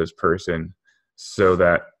utilize for this person, so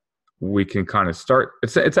that we can kind of start.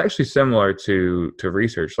 It's actually similar to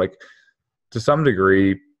research. Like, to some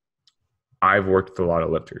degree, I've worked with a lot of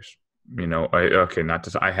lifters, you know. I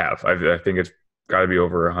think it's got to be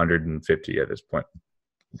over 150 at this point.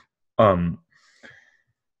 On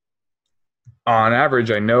average,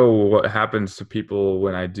 I know what happens to people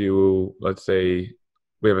when I do, let's say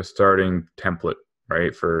we have a starting template,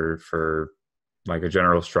 right? For like a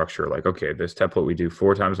general structure, like, okay, this template we do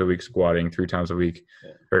 4 times a week squatting, 3 times a week,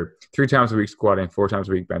 or 3 times a week squatting, 4 times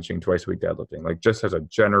a week benching, twice a week deadlifting, like, just as a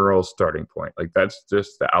general starting point. Like, that's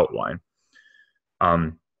just the outline.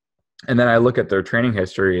 And then I look at their training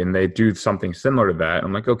history and they do something similar to that.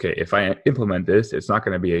 I'm like, okay, if I implement this, it's not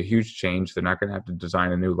going to be a huge change. They're not going to have to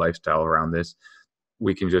design a new lifestyle around this.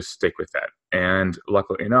 We can just stick with that. And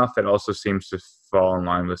luckily enough, it also seems to fall in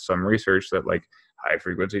line with some research that like high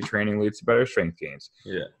frequency training leads to better strength gains.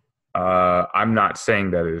 Yeah. I'm not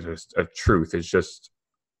saying that it's just a truth. It's just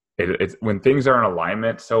it's when things are in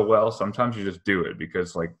alignment so well, sometimes you just do it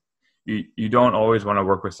because like you don't always want to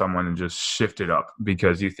work with someone and just shift it up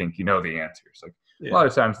because you think you know the answers. Like a lot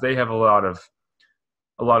of times they have a lot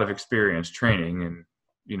of experience training, and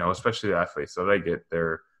you know, especially the athletes, so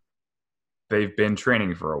they've been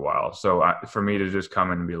training for a while. So for me to just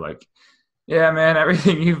come in and be like, yeah, man,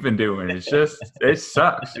 everything you've been doing is just, it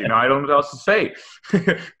sucks. You know, I don't know what else to say.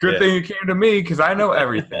 Good thing you came to me because I know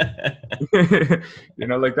everything. You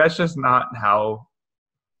know, like that's just not how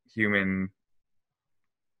humans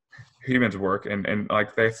work. And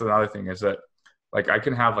like that's another thing is that like I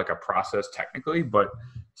can have like a process technically, but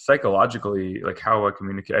psychologically, like how I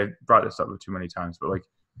communicate, I brought this up too many times, but like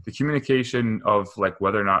the communication of like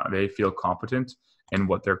whether or not they feel competent and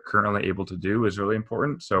what they're currently able to do is really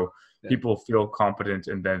important. So people feel competent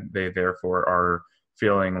and then they therefore are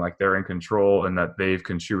feeling like they're in control and that they've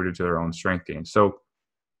contributed to their own strength gain. So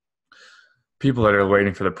people that are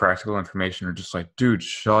waiting for the practical information are just like, dude,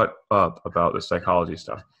 shut up about the psychology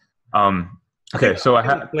stuff. Okay, so I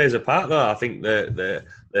think it plays a part though. I think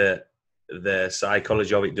the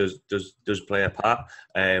psychology of it does play a part.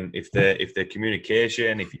 If the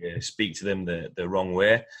communication, if you speak to them the wrong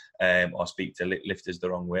way, or speak to lifters the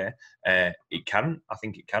wrong way, I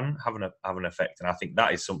think it can have an effect. And I think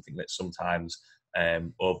that is something that sometimes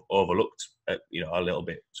overlooked, you know, a little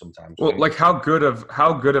bit sometimes. Well, like how good of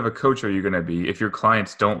a coach are you going to be if your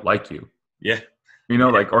clients don't like you? Yeah, you know,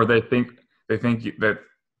 like, or they think that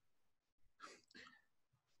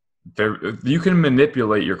you can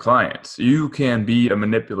manipulate your clients. You can be a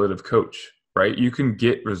manipulative coach, right? You can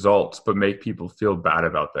get results, but make people feel bad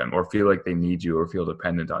about them or feel like they need you or feel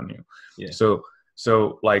dependent on you. Yeah.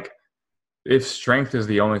 So like if strength is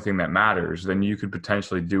the only thing that matters, then you could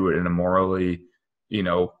potentially do it in a morally, you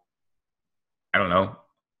know, I don't know,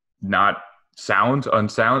 not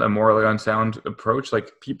a morally unsound approach.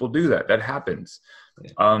 Like people do that. That happens.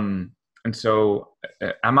 Yeah. And so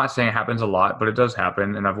I'm not saying it happens a lot, but it does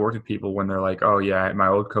happen. And I've worked with people when they're like, oh yeah, my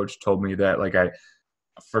old coach told me that, like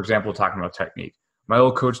for example, talking about technique, my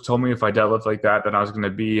old coach told me if I deadlift like that, then I was going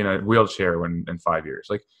to be in a wheelchair in 5 years.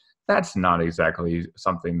 Like that's not exactly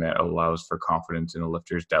something that allows for confidence in a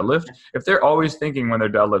lifter's deadlift. If they're always thinking when they're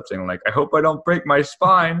deadlifting, like, I hope I don't break my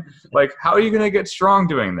spine. Like, how are you going to get strong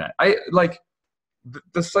doing that?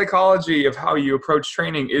 The psychology of how you approach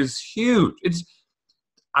training is huge.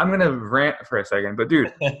 I'm going to rant for a second, but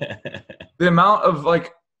dude, the amount of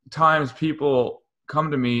like times people come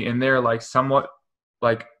to me and they're like somewhat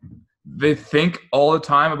like they think all the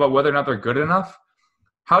time about whether or not they're good enough.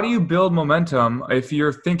 How do you build momentum if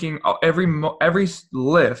you're thinking every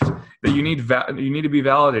lift that you need to be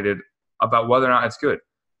validated about whether or not it's good?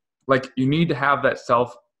 Like you need to have that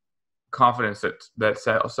self-confidence, that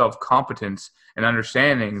self-competence and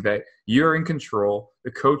understanding that you're in control.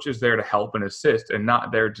 The coach is there to help and assist and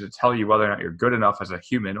not there to tell you whether or not you're good enough as a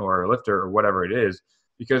human or a lifter or whatever it is,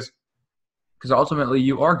 because ultimately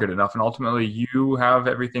you are good enough and ultimately you have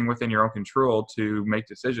everything within your own control to make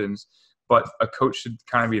decisions. But a coach should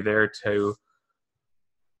kind of be there to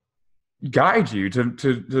guide you,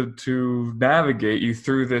 to navigate you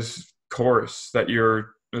through this course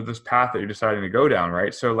this path that you're deciding to go down,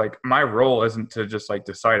 right? So like my role isn't to just like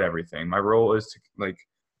decide everything. My role is to like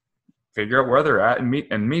figure out where they're at and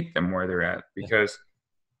meet them where they're at, because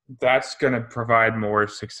that's going to provide more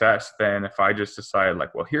success than if I just decide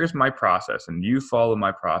like, well, here's my process and you follow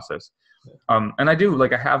my process. And I do,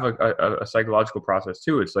 like, I have a psychological process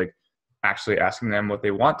too. It's like actually asking them what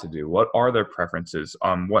they want to do. What are their preferences?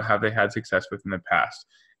 What have they had success with in the past?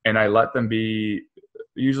 And I let them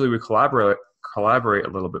usually we collaborate a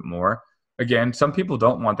little bit more. Again, some people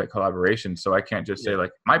don't want that collaboration. So I can't just say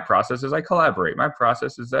like, my process is I collaborate. My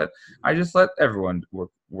process is that I just let everyone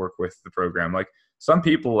work with the program. Like some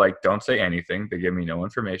people like don't say anything. They give me no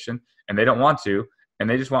information and they don't want to, and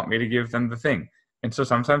they just want me to give them the thing. And so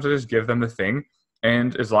sometimes I just give them the thing.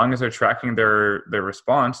 And as long as they're tracking their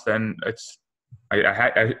response, then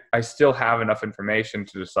I still have enough information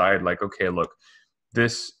to decide like, okay, look,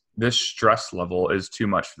 this stress level is too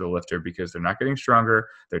much for the lifter because they're not getting stronger.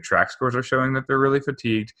 Their track scores are showing that they're really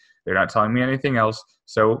fatigued. They're not telling me anything else.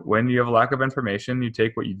 So when you have a lack of information, you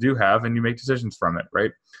take what you do have and you make decisions from it,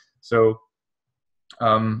 right? So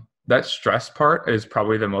that stress part is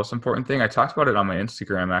probably the most important thing. I talked about it on my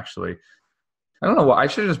Instagram, actually. I don't know what I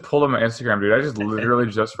should have just pulled on my Instagram, dude. I just literally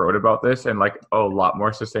just wrote about this in like a lot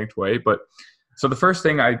more succinct way. But so the first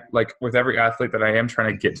thing I like with every athlete that I am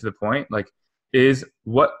trying to get to the point, like, is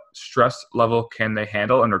what stress level can they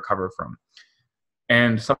handle and recover from?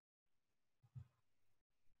 And something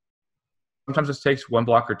sometimes this takes 1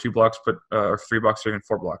 block or 2 blocks, but or 3 blocks or even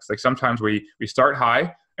 4 blocks. Like sometimes we start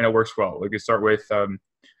high and it works well. Like we start with a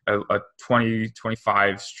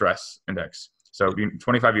 25 stress index. So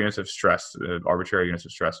 25 units of stress, arbitrary units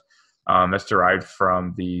of stress. That's derived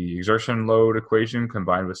from the exertion load equation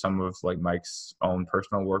combined with some of like Mike's own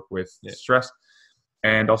personal work with stress.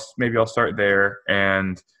 And I'll start there.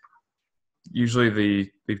 And usually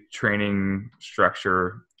the training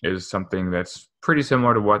structure is something that's pretty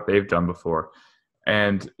similar to what they've done before.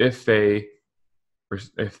 And if they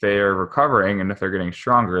are recovering and if they're getting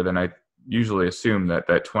stronger, then I usually assume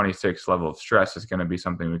that 26 level of stress is going to be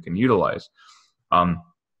something we can utilize. And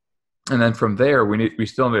then from there, we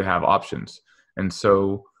still need to have options. And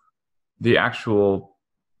so the actual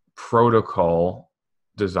protocol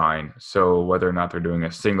design, so whether or not they're doing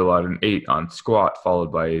a single out of 8 on squat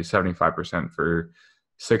followed by 75% for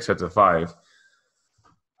 6 sets of 5,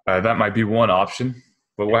 that might be one option.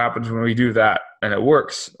 But what happens when we do that and it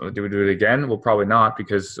works? Do we do it again? Well, probably not,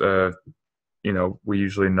 because we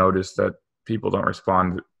usually notice that people don't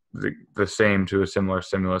respond the same to a similar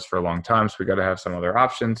stimulus for a long time. So we got to have some other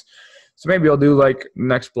options. So maybe I'll do like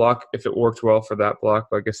next block, if it worked well for that block,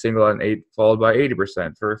 like a single out of 8 followed by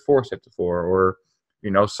 80% for 4 sets of 4, or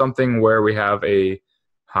something where we have a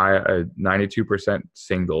 92%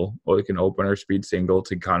 single, or like an opener speed single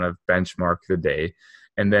to kind of benchmark the day.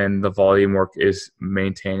 And then the volume work is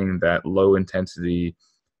maintaining that low intensity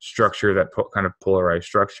structure, that kind of polarized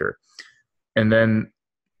structure. And then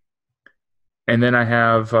I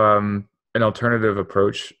have an alternative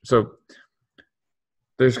approach. So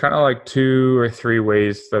there's kind of like 2 or 3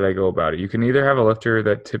 ways that I go about it. You can either have a lifter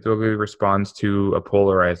that typically responds to a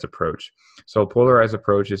polarized approach. So a polarized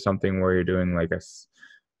approach is something where you're doing like a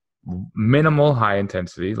minimal high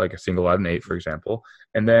intensity, like a single out of 8, for example.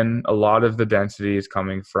 And then a lot of the density is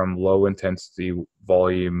coming from low intensity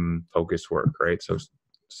volume focused work, right? So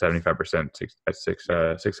 75% at 6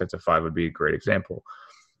 sets of 5 would be a great example.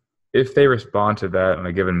 If they respond to that on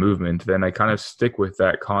a given movement, then I kind of stick with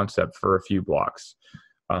that concept for a few blocks.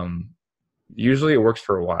 Usually it works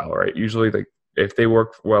for a while, right? Usually if they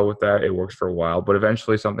work well with that, it works for a while, but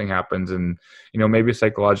eventually something happens and, maybe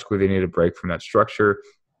psychologically they need a break from that structure,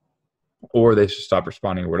 or they should stop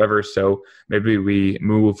responding or whatever. So maybe we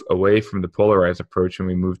move away from the polarized approach and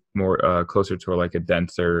we move more closer to like a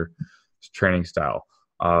denser training style.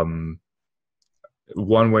 One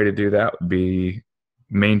way to do that would be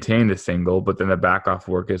maintain the single, but then the back off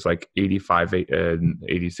work is like 85 and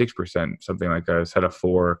 86%, something like a set of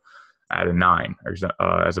 4 at a 9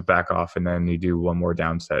 as a back off, and then you do one more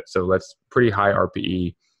down set. So that's pretty high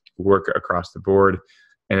RPE work across the board,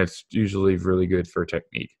 and it's usually really good for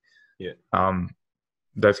technique.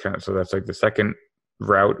 That's that's like the second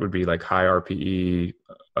route would be like high RPE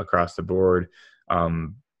across the board,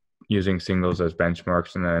 using singles as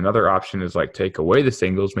benchmarks. And then another option is like take away the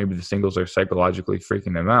singles. Maybe the singles are psychologically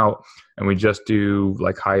freaking them out, and we just do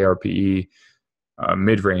like high RPE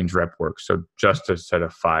mid-range rep work. So just a set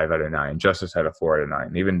of 5 out of 9, just a set of 4 out of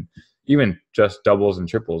 9, even just doubles and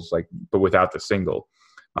triples, but without the single,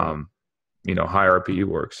 high RPE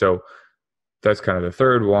work. So that's kind of the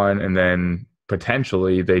third one. And then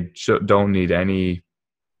potentially they don't need any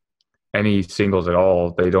singles at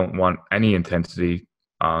all. They don't want any intensity.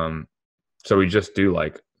 So we just do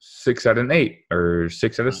like 6 out of 8 or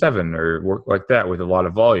 6 out of 7 or work like that with a lot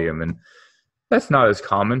of volume. And that's not as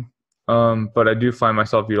common. But I do find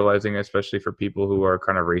myself utilizing it, especially for people who are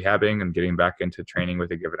kind of rehabbing and getting back into training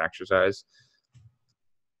with a given exercise.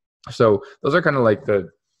 So those are kind of like the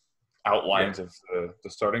outlines of the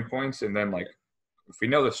starting points. And then like, if we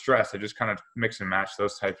know the stress, I just kind of mix and match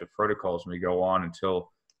those types of protocols and we go on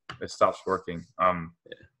until it stops working. I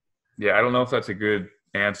don't know if that's a good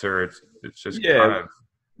answer. It's just kind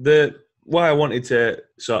of why I wanted to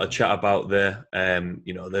sort of chat about the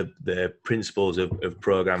principles of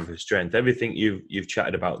programming for strength. Everything you've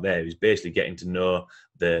chatted about there is basically getting to know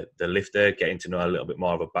the lifter, getting to know a little bit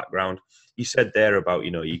more of a background. You said there about,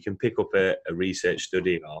 you can pick up a research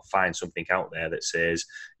study or find something out there that says,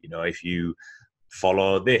 if you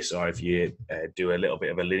follow this, or if you do a little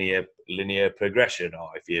bit of a linear progression,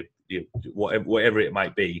 or if you whatever it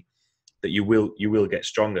might be, that you will get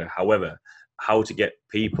stronger. However, how to get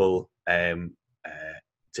people to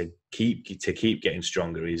keep getting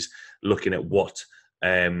stronger is looking at what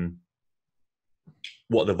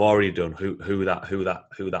they've already done, who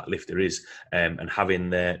that lifter is, and having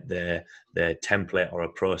their template or a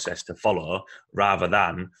process to follow, rather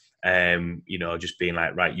than just being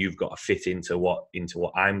like, right, you've got to fit into what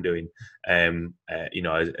I'm doing,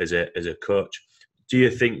 as a coach. Do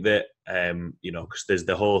you think that you know, because there's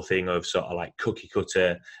the whole thing of sort of like cookie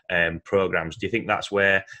cutter programs. Do you think that's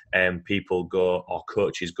where people go, or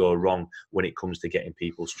coaches go wrong when it comes to getting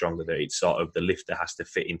people stronger? That it's sort of the lifter has to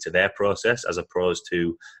fit into their process, as opposed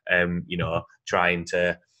to you know, trying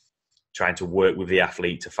to work with the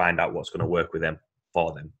athlete to find out what's going to work with them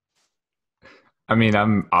for them. I mean,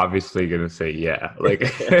 I'm obviously going to say yeah. Like,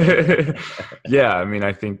 yeah, I mean,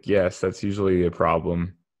 I think, yes, that's usually a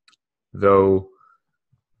problem. Though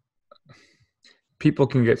people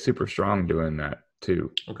can get super strong doing that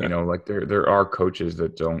too. Okay. You know, like there are coaches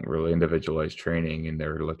that don't really individualize training and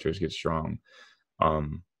their lifters get strong.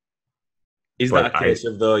 Is that a case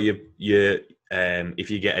of, though, you if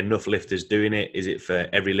you get enough lifters doing it, is it for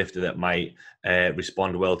every lifter that might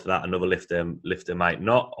respond well to that, another lifter might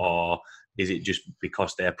not, or is it just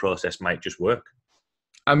because their process might just work?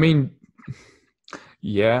 I mean,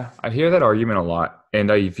 yeah, I hear that argument a lot, and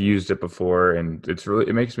I've used it before, and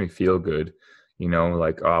it makes me feel good, you know,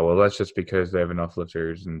 like, oh, well, that's just because they have enough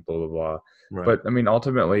lifters and blah, blah, blah. Right. But I mean,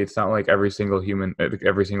 ultimately, it's not like every single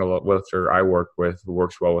lifter I work with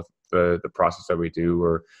works well with the process that we do,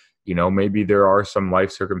 or, you know, maybe there are some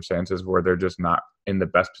life circumstances where they're just not in the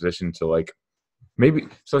best position to, like, maybe.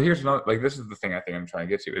 So here's another, like, this is the thing I think I'm trying to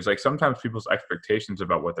get to, is like sometimes people's expectations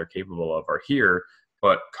about what they're capable of are here,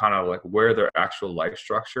 but kind of like where their actual life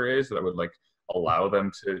structure is that would like allow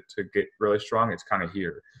them to get really strong, it's kind of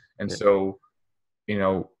here. And so, you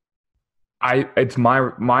know, it's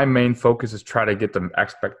my main focus is try to get the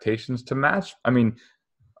expectations to match. I mean,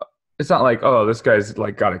 it's not like, oh, this guy's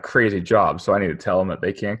like got a crazy job, so I need to tell them that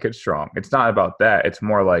they can't get strong. It's not about that. It's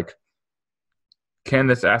more like, can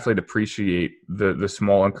this athlete appreciate the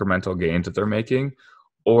small incremental gains that they're making,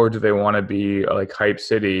 or do they want to be like Hype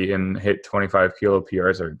City and hit 25 kilo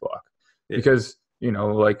PRs every block? Yeah. Because, you know,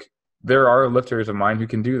 like there are lifters of mine who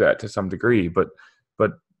can do that to some degree, but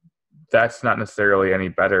that's not necessarily any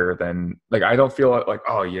better than, like, I don't feel like,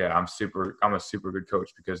 oh yeah, I'm a super good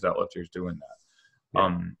coach because that lifter is doing that.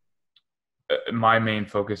 Yeah. My main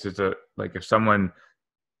focus is like, if someone,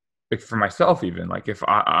 like for myself even, like if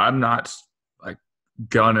I'm not like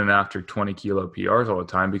gunning after 20 kilo PRs all the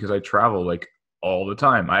time because I travel like all the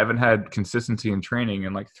time. I haven't had consistency in training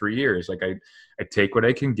in like 3 years. Like I take what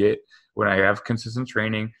I can get when I have consistent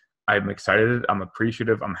training. I'm excited. I'm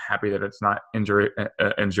appreciative. I'm happy that it's not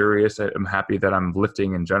injurious. I'm happy that I'm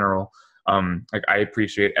lifting in general. Like I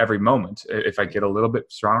appreciate every moment. If I get a little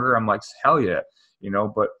bit stronger, I'm like, hell yeah, you know.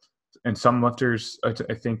 But and some lifters, I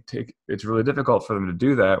think it's really difficult for them to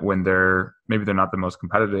do that when maybe they're not the most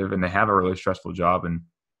competitive and they have a really stressful job and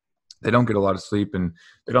they don't get a lot of sleep and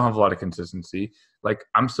they don't have a lot of consistency. Like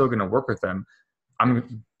I'm still going to work with them.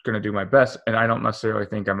 I'm going to do my best. And I don't necessarily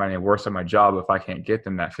think I'm any worse at my job if I can't get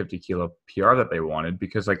them that 50 kilo PR that they wanted,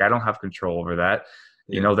 because like I don't have control over that.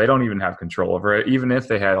 Yeah. You know, they don't even have control over it, even if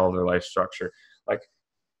they had all their life structure. Like,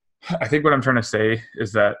 I think what I'm trying to say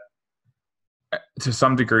is that to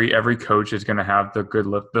some degree, every coach is going to have the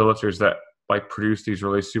lifters that like produce these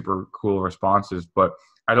really super cool responses. But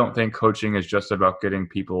I don't think coaching is just about getting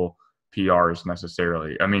people PRs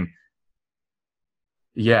necessarily. I mean,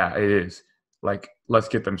 yeah, it is. Like, let's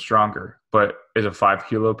get them stronger. But is a 5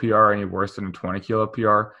 kilo PR any worse than a 20 kilo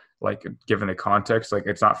PR? Like, given the context, like,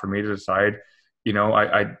 it's not for me to decide. You know,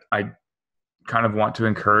 I kind of want to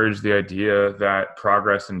encourage the idea that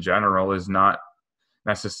progress in general is not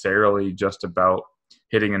necessarily just about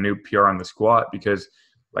hitting a new PR on the squat, because,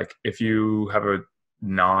 like, if you have a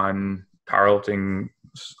non-powerlifting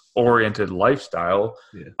oriented lifestyle,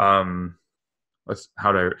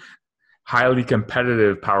 highly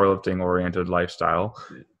competitive powerlifting oriented lifestyle,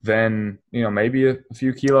 then, you know, maybe a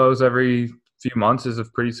few kilos every few months is a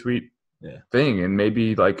pretty sweet thing. And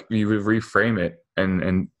maybe like you would reframe it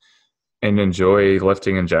and enjoy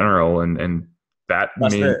lifting in general. And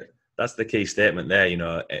that's the key statement there, you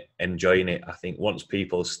know, enjoying it. I think once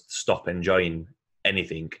people stop enjoying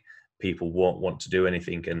anything, people won't want to do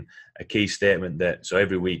anything. And a key statement that, so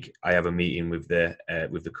every week I have a meeting with the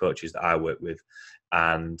coaches that I work with,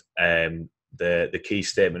 and the key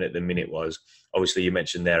statement at the minute was, obviously you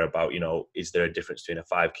mentioned there about, you know, is there a difference between a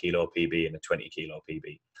 5 kilo PB and a 20 kilo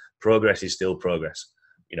PB? Progress is still progress.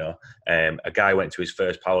 You know, a guy went to his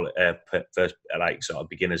first like sort of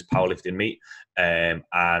beginners powerlifting meet, and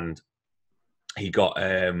he got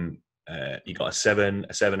a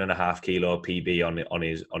 7.5 kilo PB on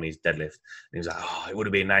his deadlift. And he was like, oh, it would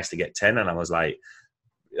have been nice to get 10. And I was like,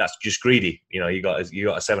 that's just greedy. You know, you got a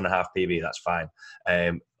 7.5 PB, that's fine.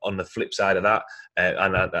 On the flip side of that,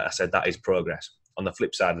 and I said that is progress. on the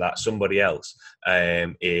flip side of that, somebody else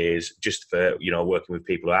is just for, working with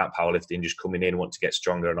people who aren't powerlifting, just coming in, want to get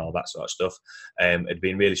stronger and all that sort of stuff, had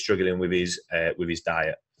been really struggling with his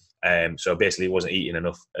diet. So basically he wasn't eating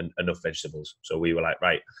enough vegetables. So we were like,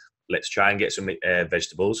 right, let's try and get some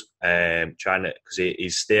vegetables, because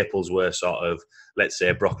his staples were sort of, let's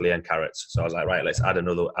say, broccoli and carrots. So I was like, right, let's add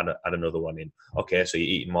another one in. Okay, so you're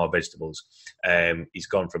eating more vegetables. He's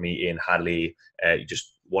gone from eating hardly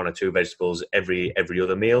just one or two vegetables every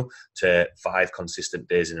other meal to 5 consistent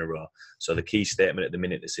days in a row. So the key statement at the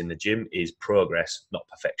minute that's in the gym is progress, not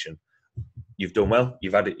perfection. You've done well.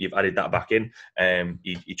 You've added that back in.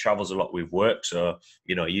 He travels a lot with work, so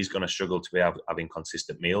he's going to struggle to be having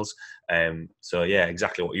consistent meals. So yeah,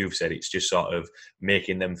 exactly what you've said. It's just sort of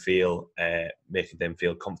making them feel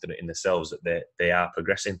confident in themselves that they are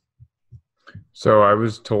progressing. So I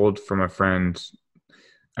was told from a friend,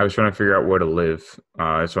 I was trying to figure out where to live.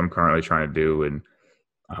 That's what I'm currently trying to do, and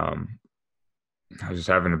I was just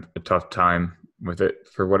having a tough time with it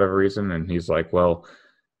for whatever reason. And he's like, well,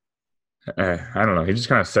 I don't know. He just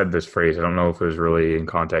kind of said this phrase. I don't know if it was really in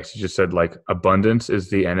context. He just said, like, abundance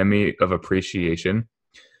is the enemy of appreciation.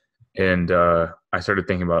 And I started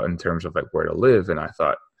thinking about it in terms of like where to live. And I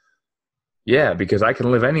thought, yeah, because I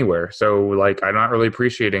can live anywhere. So like, I'm not really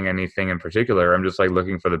appreciating anything in particular. I'm just like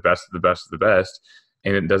looking for the best of the best of the best.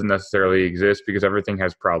 And it doesn't necessarily exist because everything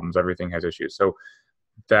has problems. Everything has issues. So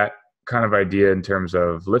that kind of idea in terms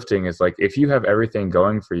of lifting is like, if you have everything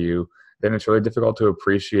going for you, then it's really difficult to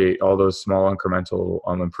appreciate all those small incremental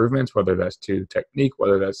improvements, whether that's to technique,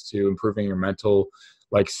 whether that's to improving your mental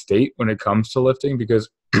like state when it comes to lifting. Because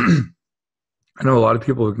I know a lot of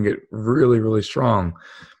people who can get really, really strong,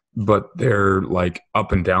 but they're like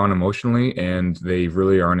up and down emotionally, and they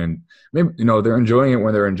really aren't maybe, they're enjoying it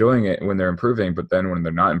when they're enjoying it, when they're improving, but then when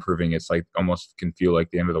they're not improving, it's like almost can feel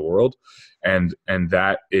like the end of the world. And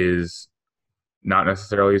that is not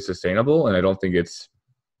necessarily sustainable. And I don't think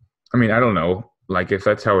I don't know, like if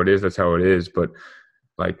that's how it is, that's how it is. But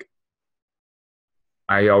like,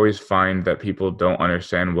 I always find that people don't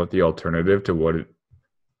understand what the alternative to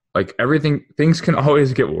things can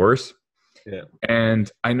always get worse. Yeah. And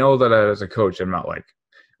I know that as a coach, I'm not like,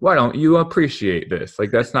 why don't you appreciate this? Like,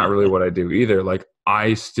 that's not really what I do either. Like,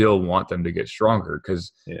 I still want them to get stronger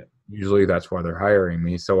because usually that's why they're hiring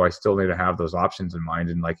me. So I still need to have those options in mind.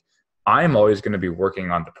 And like, I'm always going to be working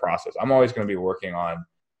on the process. I'm always going to be working on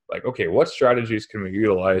like, okay, what strategies can we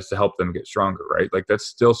utilize to help them get stronger, right? Like, that's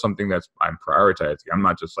still something I'm prioritizing. I'm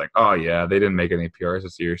not just like, oh yeah, they didn't make any PRs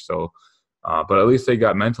this year, so, but at least they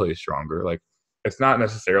got mentally stronger. Like, it's not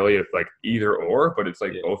necessarily like either or, but it's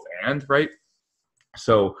like both and, right?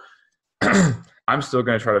 So I'm still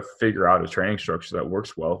going to try to figure out a training structure that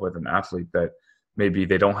works well with an athlete that maybe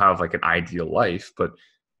they don't have like an ideal life, but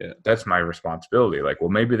that's my responsibility. Like, well,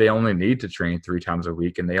 maybe they only need to train 3 times a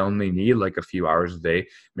week and they only need like a few hours a day.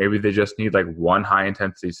 Maybe they just need like one high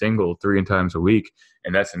intensity single 3 times a week,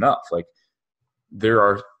 and that's enough. Like, there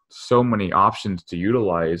are so many options to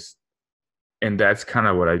utilize. And that's kind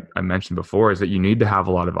of what I mentioned before, is that you need to have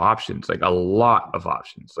a lot of options, like a lot of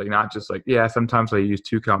options. Like, not just like, yeah, sometimes I use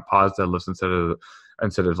 2 count pause deadlifts instead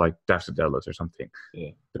of like deficit deadlifts or something.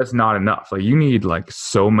 Yeah. That's not enough. Like, you need like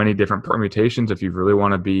so many different permutations if you really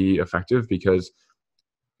want to be effective, because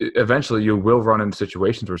eventually you will run into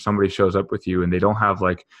situations where somebody shows up with you and they don't have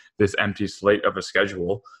like this empty slate of a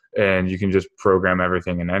schedule and you can just program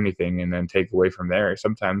everything and anything and then take away from there.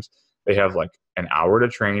 Sometimes they have like an hour to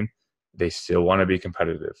train. They still want to be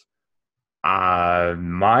competitive. My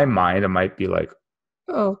mind, I might be like,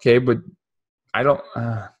 oh, okay, but I don't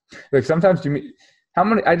like, sometimes how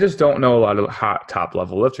many, I just don't know a lot of hot top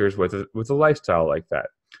level lifters with a lifestyle like that.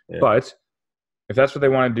 Yeah. But if that's what they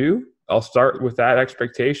want to do, I'll start with that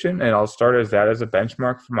expectation, and I'll start as a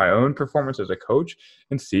benchmark for my own performance as a coach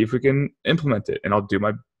and see if we can implement it. And I'll do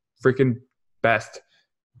my freaking best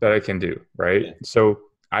that I can do. Right. Yeah. So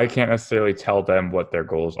I can't necessarily tell them what their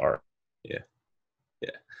goals are. Yeah.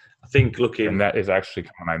 I think and that is actually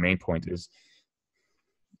kind of my main point is,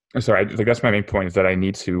 sorry, I guess my main point is that I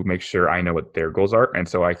need to make sure I know what their goals are. And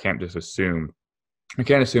so I can't just assume. I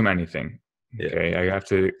can't assume anything. Yeah.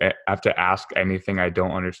 Okay. I have to ask anything I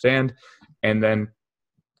don't understand and then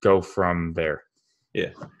go from there.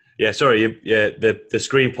 Yeah. Yeah. Sorry. The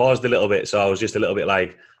screen paused a little bit. So I was just a little bit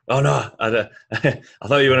like, oh no, I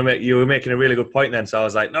thought you were making a really good point then. So I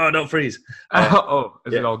was like, no, don't freeze. Is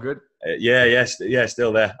it all good?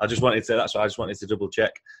 Still there. That's why I just wanted to double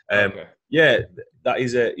check. Okay. Yeah, that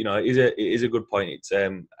is it is a good point. It's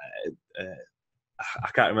I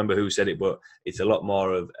can't remember who said it, but it's a lot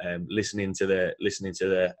more of listening to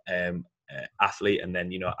the athlete, and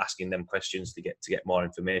then asking them questions to get more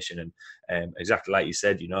information. And exactly like you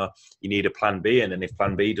said, you need a plan B, and then if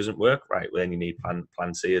plan B doesn't work, right, well then you need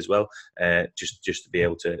plan C as well, just to be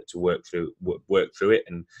able to work through it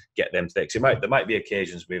and get them to there might be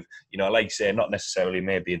occasions with like you say, not necessarily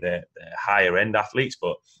maybe the higher end athletes,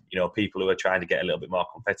 but people who are trying to get a little bit more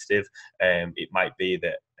competitive. It might be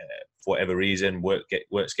that for whatever reason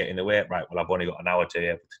work's getting in the way, right, well I've only got an hour to be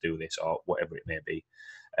able to do this, or whatever it may be.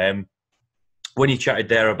 When you chatted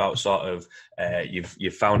there about sort of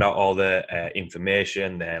you've found out all the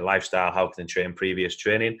information, their lifestyle, how can they train, previous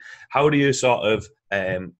training, how do you sort of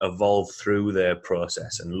evolve through the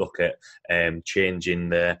process and look at changing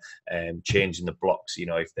the blocks,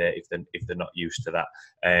 if they're not used to that,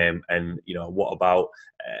 and what about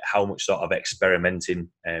how much sort of experimenting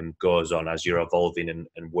goes on as you're evolving and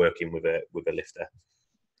working with a lifter?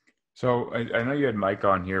 So I know you had Mike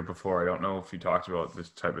on here before. I don't know if you talked about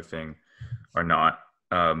this type of thing or not.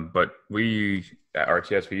 But we at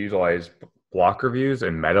RTS, we utilize block reviews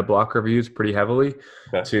and meta block reviews pretty heavily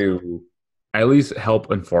to at least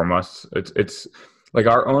help inform us. It's like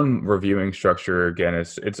our own reviewing structure. Again,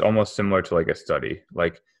 it's almost similar to like a study.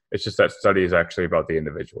 Like it's just that study is actually about the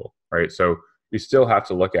individual, right? So you still have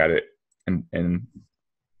to look at it and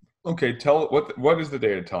okay, tell what is the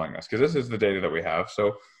data telling us? Because this is the data that we have.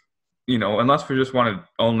 So unless we just want to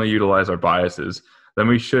only utilize our biases, then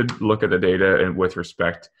we should look at the data and with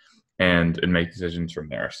respect and make decisions from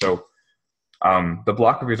there. So the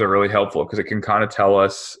block reviews are really helpful because it can kind of tell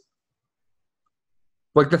us,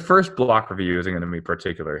 like the first block review isn't going to be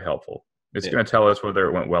particularly helpful. It's going to tell us whether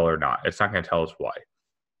it went well or not. It's not going to tell us why.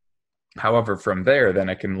 However, from there, then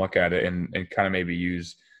I can look at it and kind of maybe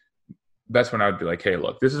use, that's when I would be like, hey,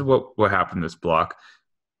 look, this is what happened in this block.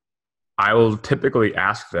 I will typically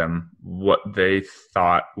ask them what they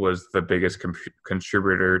thought was the biggest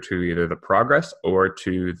contributor to either the progress or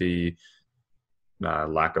to the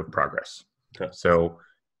lack of progress. Okay. So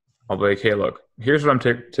I'll be like, hey, look, here's what I'm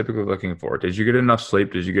typically looking for. Did you get enough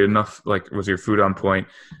sleep? Did you get enough, was your food on point?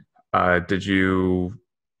 Did you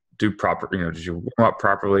do proper, did you warm up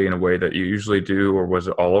properly in a way that you usually do? Or was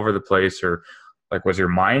it all over the place? Or was your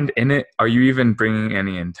mind in it? Are you even bringing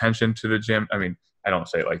any intention to the gym? I mean, I don't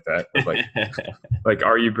say it like that, but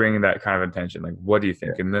are you bringing that kind of intention? Like, what do you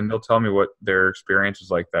think? Yeah. And then they'll tell me what their experience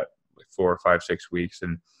was like that 4 or 5, 6 weeks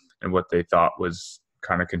and what they thought was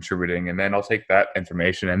kind of contributing. And then I'll take that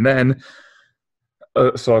information and then,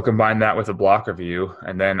 so I'll combine that with a block review,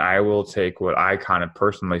 and then I will take what I kind of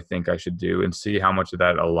personally think I should do and see how much of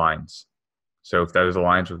that aligns. So if that is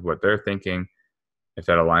aligns with what they're thinking, if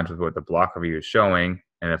that aligns with what the block review is showing,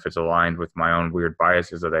 and if it's aligned with my own weird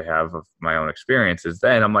biases that I have of my own experiences,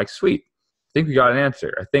 then I'm like, sweet, I think we got an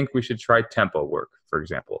answer. I think we should try tempo work, for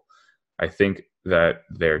example. I think that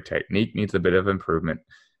their technique needs a bit of improvement.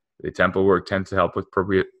 The tempo work tends to help with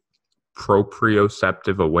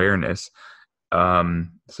proprioceptive awareness.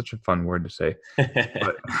 Such a fun word to say.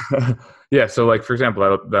 But, yeah, so for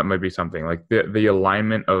example, that might be something like the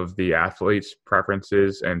alignment of the athlete's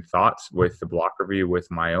preferences and thoughts with the block review with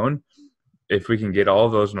my own. If we can get all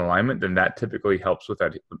of those in alignment, then that typically helps with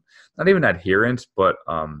that, not even adherence, but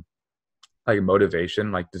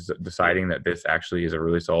motivation, deciding that this actually is a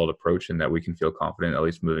really solid approach and that we can feel confident at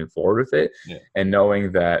least moving forward with it. Yeah. And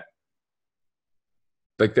knowing that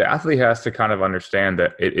the athlete has to kind of understand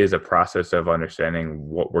that it is a process of understanding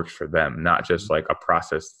what works for them, not just a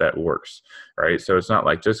process that works, right? So it's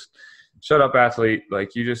not just shut up, athlete,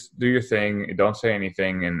 you just do your thing, don't say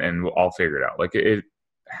anything, and we'll all figure it out.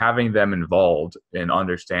 Having them involved in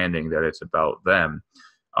understanding that it's about them,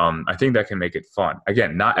 I think that can make it fun.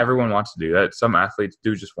 Again, not everyone wants to do that. Some athletes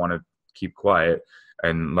do just want to keep quiet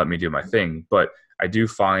and let me do my thing. But I do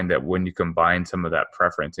find that when you combine some of that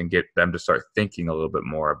preference and get them to start thinking a little bit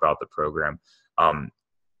more about the program,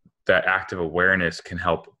 that active awareness can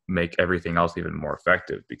help make everything else even more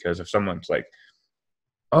effective. Because if someone's like,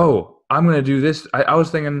 oh, I'm going to do this. I was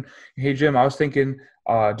thinking, hey, Jim,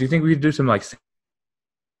 do you think we could do some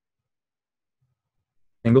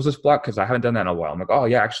singles this block? Because I haven't done that in a while. I'm like, oh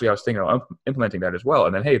yeah, actually I was thinking of implementing that as well.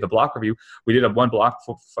 And then, hey, the block review, we did one block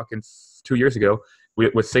for fucking 2 years ago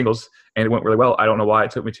with singles, and it went really well. I don't know why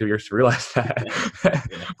it took me 2 years to realize that,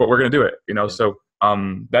 but we're going to do it, Yeah. So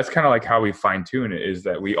that's kind of how we fine tune it, is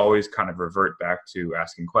that we always kind of revert back to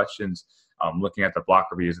asking questions, looking at the block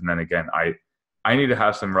reviews. And then again, I need to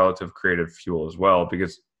have some relative creative fuel as well,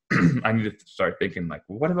 because I need to start thinking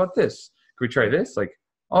what about this? Can we try this?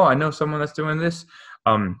 Oh, I know someone that's doing this.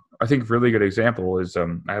 I think a really good example is I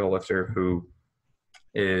have a lifter who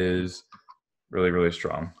is really, really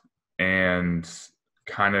strong and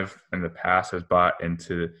kind of in the past has bought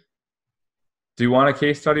into Do you want a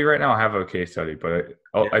case study right now? I have a case study, but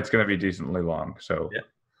Yeah. it's going to be decently long. So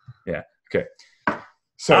yeah. Okay.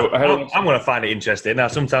 So I'm going to find it interesting. Now,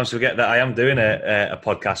 sometimes forget that I am doing a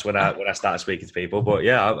podcast when I start speaking to people. But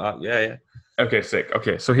yeah. Okay, sick.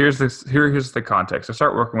 Okay, so here's the context. I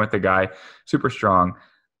start working with a guy, super strong,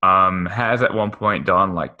 has at one point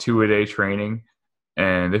done like 2-a-day training,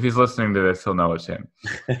 and if he's listening to this, he'll know it's him.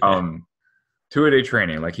 2-a-day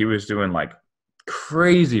training, like he was doing like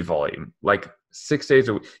crazy volume, like 6 days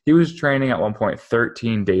a week. He was training at one point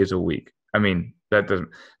 13 days a week. I mean, that doesn't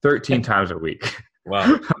 13 times a week.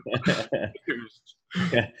 Wow.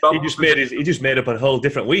 Yeah. He just made up a whole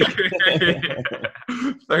different week.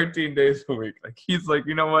 13 days a week. Like he's like,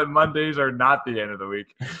 you know what? Mondays are not the end of the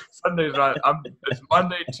week. Sunday's not. It's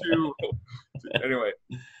Monday too. Anyway,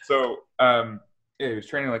 so he was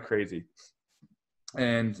training like crazy,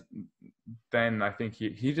 and then I think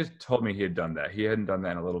he just told me he had done that. He hadn't done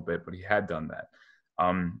that in a little bit, but he had done that.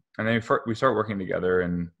 And then we start working together,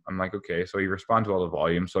 and I'm like, okay, so he responds well to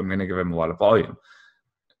volume, so I'm going to give him a lot of volume.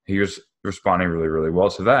 He was responding really, really well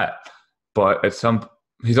to that. But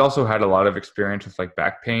he's also had a lot of experience with like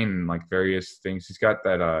back pain and like various things. He's got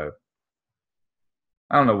that, I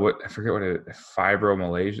don't know I forget what it is,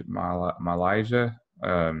 fibromyalgia.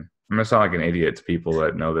 I'm going to sound like an idiot to people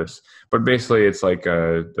that know this, but basically it's like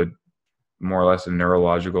the more or less a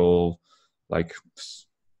neurological, like,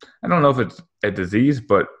 I don't know if it's a disease,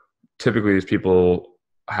 but typically these people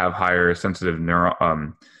have higher sensitive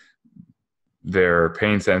their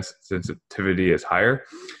pain sensitivity is higher.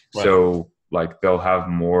 Right. So like they'll have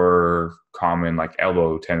more common like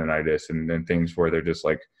elbow tendonitis and then things where they're just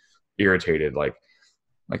like irritated, like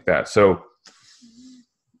that. So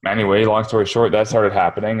anyway, long story short, that started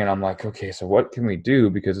happening, and I'm like, okay, so what can we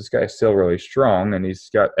do? Because this guy's still really strong and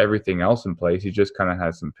he's got everything else in place. He just kind of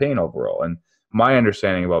has some pain overall. And my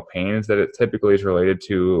understanding about pain is that it typically is related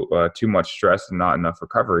to too much stress and not enough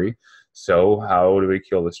recovery. So how do we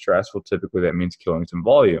kill the stress? Well, typically that means killing some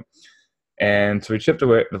volume. And so we chipped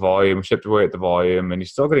away at the volume, and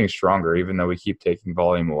he's still getting stronger, even though we keep taking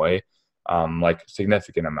volume away, like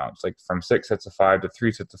significant amounts, like from 6 sets of 5 to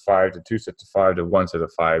 3 sets of 5 to 2 sets of 5 to 1 set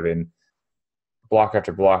of 5. And block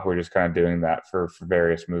after block, we're just kind of doing that for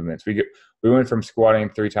various movements. We went from squatting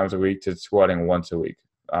 3 times a week to squatting once a week,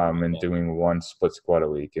 and doing 1 split squat a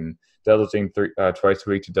week, and deadlifting twice a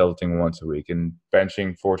week to deadlifting once a week, and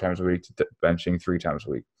benching 4 times a week to benching 3 times a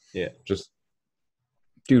week. Yeah. Just,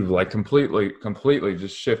 dude, like completely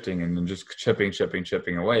just shifting and then just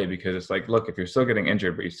chipping away, because it's like, look, if you're still getting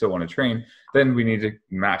injured, but you still want to train, then we need to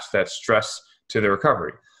match that stress to the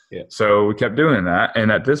recovery. Yeah. So we kept doing that.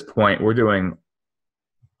 And at this point we're doing,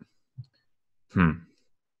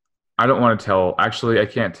 I don't want to tell, actually, I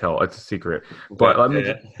can't tell. It's a secret, but let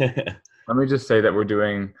me just say that we're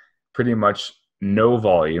doing pretty much no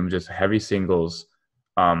volume, just heavy singles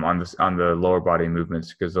on the lower body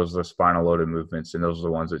movements, because those are the spinal loaded movements, and those are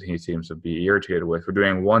the ones that he seems to be irritated with. We're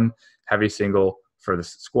doing 1 heavy single for the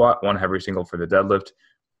squat, 1 heavy single for the deadlift,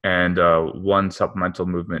 and 1 supplemental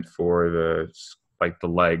movement for the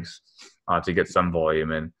legs to get some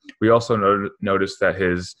volume in. We also noticed that he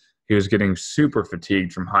was getting super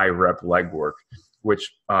fatigued from high rep leg work, which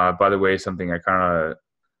by the way is something I kind of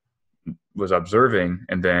was observing.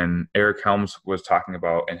 And then Eric Helms was talking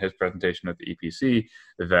about in his presentation at the EPC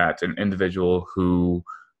that an individual who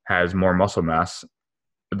has more muscle mass,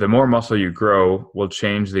 the more muscle you grow will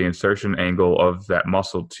change the insertion angle of that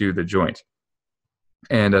muscle to the joint.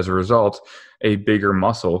 And as a result, a bigger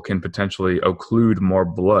muscle can potentially occlude more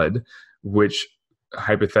blood, which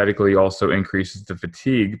hypothetically also increases the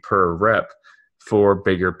fatigue per rep for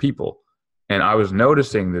bigger people. And I was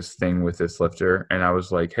noticing this thing with this lifter, and I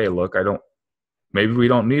was like, hey, look, maybe we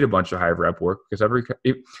don't need a bunch of high rep work, because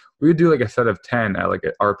we would do like a set of 10 at like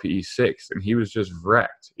an RPE 6, and he was just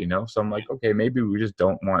wrecked, So I'm like, okay, maybe we just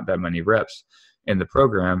don't want that many reps in the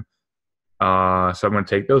program. So I'm going to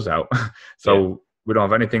take those out. So we don't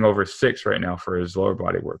have anything over 6 right now for his lower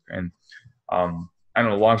body work. And I don't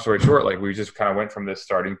know, long story short, like we just kind of went from this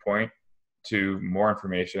starting point to more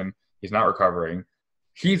information. He's not recovering.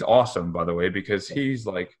 He's awesome, by the way, because he's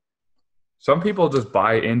like, some people just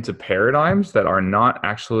buy into paradigms that are not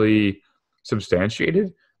actually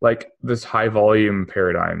substantiated, like this high volume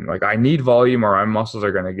paradigm. Like, I need volume or my muscles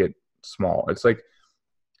are going to get small. It's like,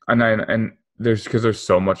 and there's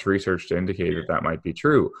so much research to indicate that might be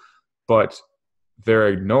true, but they're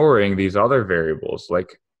ignoring these other variables.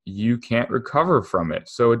 Like, you can't recover from it.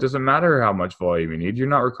 So it doesn't matter how much volume you need, you're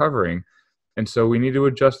not recovering. And so we need to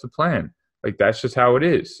adjust the plan. Like, that's just how it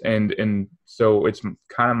is. And so it's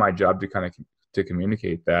kind of my job to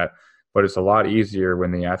communicate that but it's a lot easier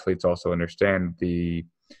when the athletes also understand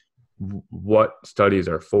what studies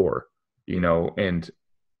are for, and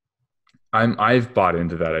I've bought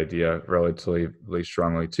into that idea relatively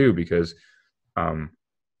strongly too, because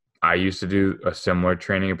I used to do a similar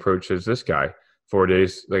training approach as this guy. 4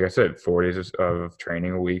 days, like I said, 4 days of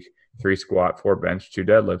training a week, 3 squat, 4 bench, 2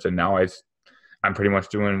 deadlifts. And now I'm pretty much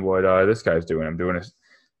doing what this guy's doing. I'm doing it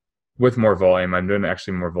with more volume. I'm doing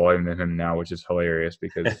actually more volume than him now, which is hilarious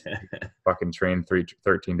because he fucking trained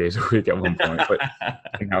 13 days a week at one point. But,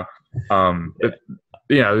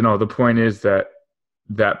 the point is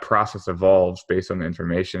that process evolves based on the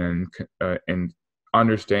information and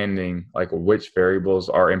understanding like which variables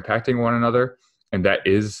are impacting one another. And that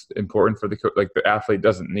is important for the athlete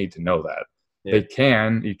doesn't need to know that. Yeah.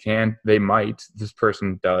 They might, this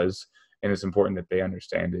person does. And it's important that they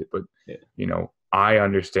understand it. But, I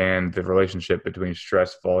understand the relationship between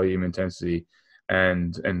stress, volume, intensity,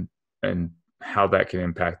 and how that can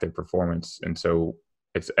impact their performance. And so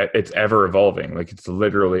it's ever evolving. Like it's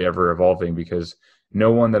literally ever evolving, because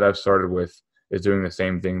no one that I've started with is doing the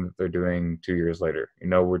same thing that they're doing 2 years later.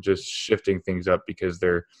 We're just shifting things up because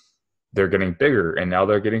they're getting bigger, and now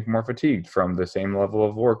they're getting more fatigued from the same level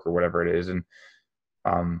of work or whatever it is. And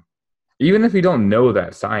even if you don't know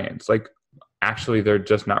that science, like actually they're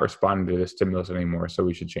just not responding to the stimulus anymore, so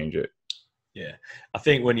we should change it. Yeah, I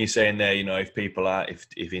think when you're saying there,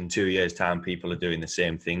 if in 2 years' time people are doing the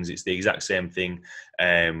same things, it's the exact same thing.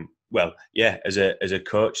 Well, yeah, as a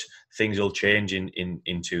coach, things will change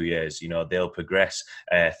in 2 years. They'll progress.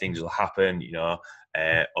 Things will happen.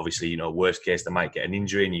 Obviously, worst case, they might get an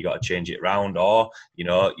injury and you got to change it around, or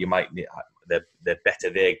you might the better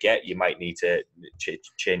they get, you might need to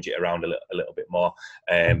change it around a little bit more.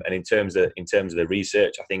 And in terms of the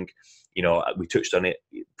research, I think we touched on it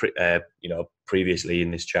previously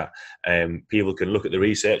in this chat. People can look at the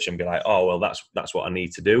research and be like, oh well, that's what I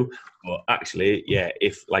need to do. But actually, yeah,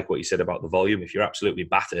 if like what you said about the volume, if you're absolutely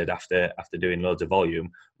battered after doing loads of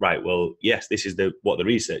volume, right? Well, yes, this is what the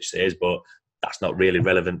research says, but that's not really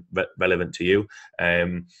relevant to you.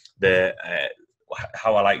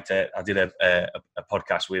 How I did a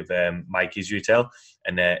podcast with Mike Israel,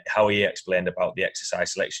 and how he explained about the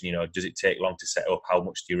exercise selection. Does it take long to set up? How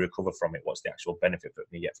much do you recover from it? What's the actual benefit that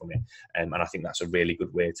you get from it? And I think that's a really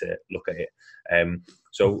good way to look at it.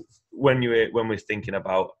 So when we're thinking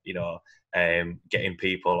about getting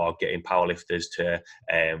people or getting powerlifters to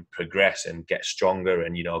progress and get stronger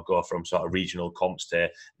and go from sort of regional comps to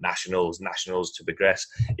nationals to progress,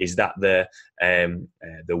 is that the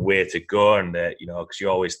way to go? And because you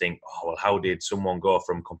always think, oh well, how did someone go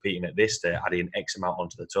from competing at this to adding X amount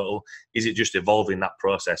onto the total? Is it just evolving that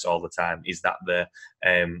process all the time? Is that the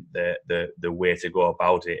way to go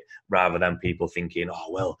about it, rather than people thinking, oh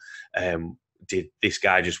well, did this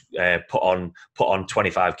guy just put on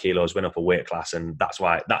 25 kilos, went up a weight class, and that's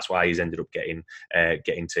why he's ended up getting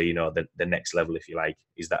to the next level, if you like?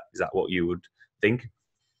 Is that what you would think?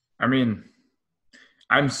 I mean,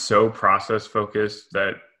 I'm so process focused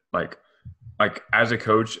that like as a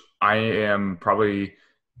coach, I am probably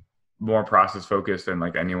more process focused than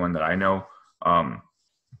like anyone that I know,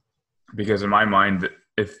 because in my mind,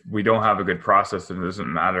 if we don't have a good process, then it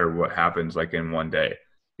doesn't matter what happens like in one day.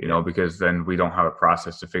 Because then we don't have a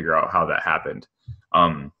process to figure out how that happened.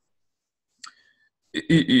 I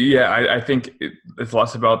think it's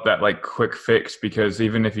less about that like quick fix, because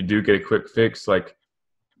even if you do get a quick fix, like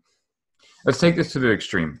let's take this to the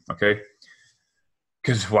extreme, okay?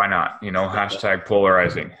 Because why not? Hashtag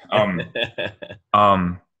polarizing.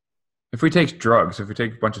 If we take drugs, if we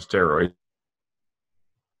take a bunch of steroids,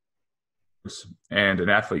 and an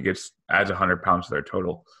athlete adds 100 pounds to their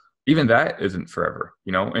total, even that isn't forever,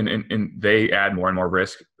 and they add more and more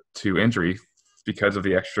risk to injury because of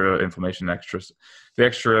the extra inflammation, the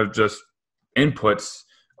extra just inputs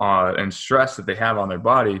and stress that they have on their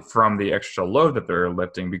body from the extra load that they're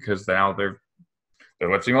lifting, because now they're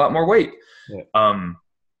lifting a lot more weight. Yeah.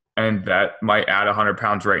 And that might add 100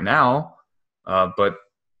 pounds right now, but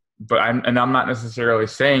I'm not necessarily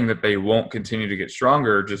saying that they won't continue to get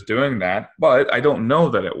stronger just doing that, but I don't know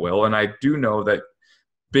that it will. And I do know that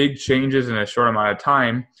big changes in a short amount of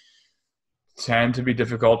time tend to be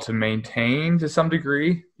difficult to maintain to some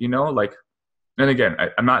degree, and again,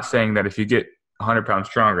 I'm not saying that if you get 100 pounds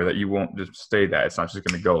stronger that you won't just stay that. It's not just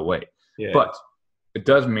going to go away. Yeah. But it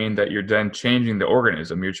does mean that you're then changing the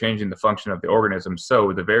organism. You're changing the function of the organism.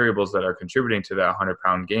 So the variables that are contributing to that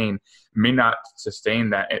 100-pound gain may not sustain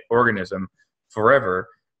that organism forever.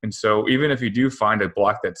 And so even if you do find a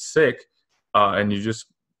block that's sick, and you just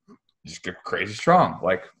just get crazy strong.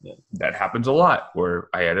 Like that happens a lot where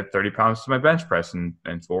I added 30 pounds to my bench press in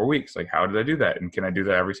 4 weeks. Like, how did I do that? And can I do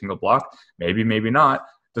that every single block? Maybe, maybe not.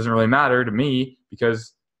 Doesn't really matter to me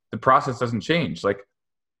because the process doesn't change. Like,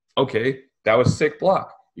 okay, that was a sick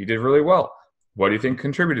block. You did really well. What do you think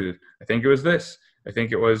contributed? I think it was this. I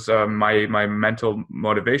think it was my mental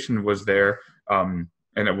motivation was there, and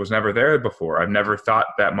it was never there before. I've never thought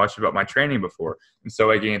that much about my training before, and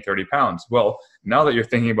so I gained 30 pounds. Well, now that you're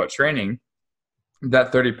thinking about training,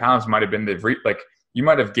 that 30 pounds might have been you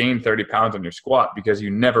might have gained 30 pounds on your squat because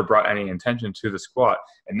you never brought any intention to the squat,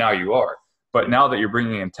 and now you are. But now that you're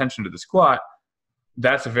bringing intention to the squat,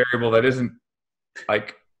 that's a variable that isn't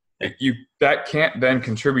like that can't then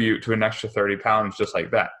contribute to an extra 30 pounds just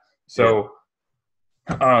like that. So.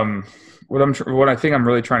 What I think I'm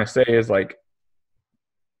really trying to say is like,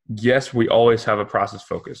 yes, we always have a process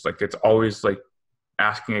focus. Like it's always like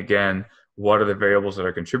asking again, what are the variables that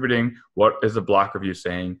are contributing? What is the block review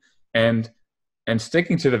saying? And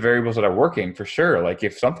sticking to the variables that are working for sure. Like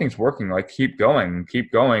if something's working, like keep going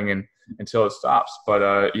and until it stops.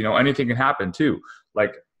 But anything can happen too.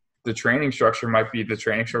 Like the training structure might be the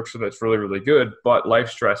training structure that's really, really good, but life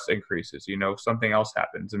stress increases, something else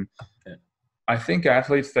happens. And I think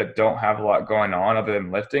athletes that don't have a lot going on other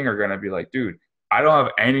than lifting are going to be like, dude, I don't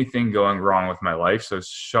have anything going wrong with my life, so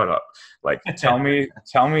shut up. Like, tell me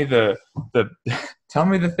the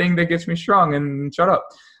thing that gets me strong and shut up.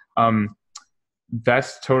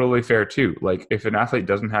 That's totally fair too. Like, if an athlete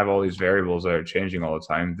doesn't have all these variables that are changing all the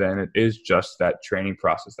time, then it is just that training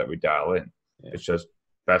process that we dial in. Yeah. It's just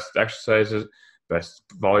best exercises, best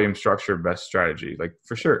volume structure, best strategy, like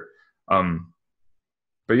for sure.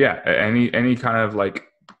 But yeah, any kind of like,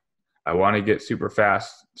 I want to get super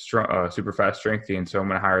fast strengthy, and so I'm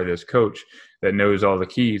going to hire this coach that knows all the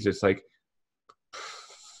keys. It's like,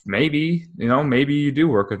 maybe you do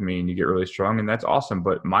work with me and you get really strong, and that's awesome.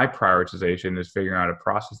 But my prioritization is figuring out a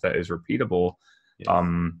process that is repeatable.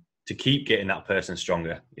 Yeah. To keep getting that person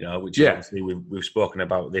stronger, which is obviously we've spoken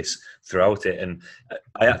about this throughout it. And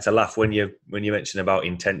I had to laugh when you mentioned about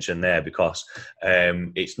intention there, because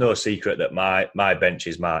it's no secret that my bench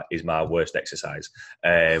is my worst exercise.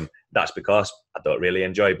 That's because I don't really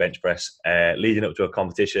enjoy bench press. Leading up to a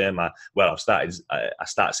competition, I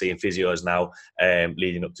start seeing physios now.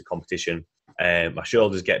 Leading up to competition, my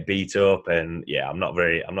shoulders get beat up, and I'm not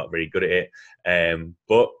very good at it.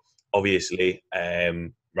 But obviously,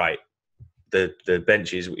 right, the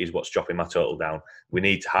bench is what's dropping my total down. We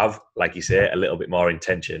need to have, like you say, a little bit more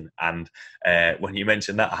intention. And when you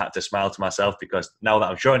mentioned that, I had to smile to myself, because now that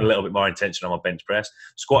I'm showing a little bit more intention on my bench press,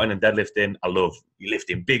 squatting and deadlifting, I love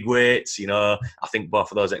lifting big weights. I think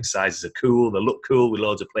both of those exercises are cool. They look cool with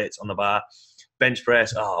loads of plates on the bar. Bench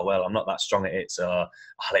press, I'm not that strong at it, so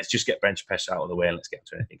let's just get bench press out of the way and let's get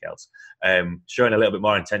to anything else. Showing a little bit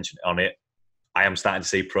more intention on it, I am starting to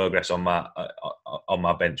see progress on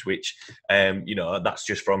my bench, which that's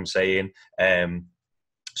just from saying.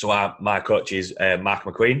 So my coach is Mark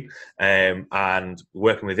McQueen, and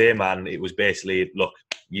working with him, and it was basically, look,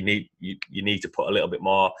 you need to put a little bit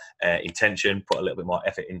more intention, put a little bit more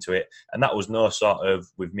effort into it. And that was no sort of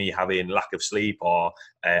with me having lack of sleep or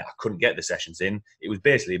I couldn't get the sessions in. It was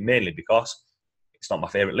basically mainly because it's not my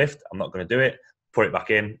favorite lift. I'm not going to do it. Put it back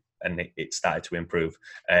in. And it started to improve.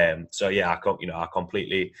 So yeah, I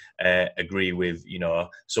completely agree with,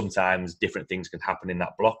 sometimes different things can happen in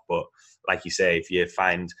that block. But like you say, if you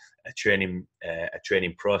find a training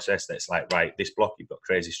process that's like, right, this block you've got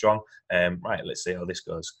crazy strong, right, let's see how this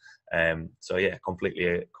goes. So yeah,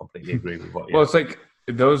 completely agree with what you. Well, it's like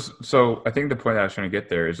those. So I think the point I was trying to get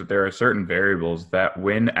there is that there are certain variables that,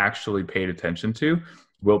 when actually paid attention to,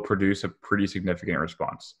 will produce a pretty significant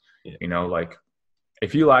response. Yeah. Like,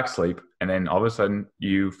 if you lack sleep and then all of a sudden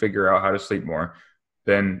you figure out how to sleep more,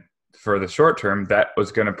 then for the short term, that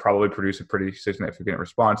was going to probably produce a pretty significant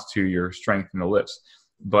response to your strength in the lifts.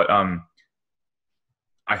 But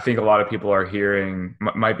I think a lot of people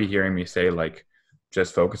might be hearing me say, like,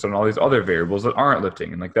 just focus on all these other variables that aren't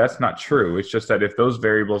lifting. And like, that's not true. It's just that if those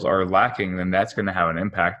variables are lacking, then that's going to have an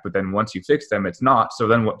impact. But then once you fix them, it's not. So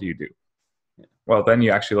then what do you do? Well, then you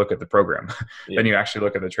actually look at the program. Yeah. Then you actually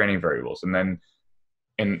look at the training variables. And then,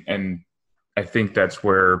 and I think that's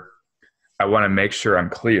where I want to make sure I'm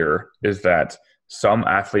clear, is that some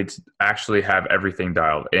athletes actually have everything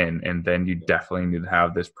dialed in, and then you definitely need to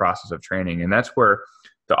have this process of training. And that's where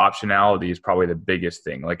the optionality is probably the biggest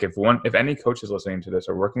thing. Like, if any coach is listening to this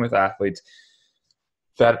or working with athletes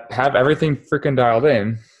that have everything freaking dialed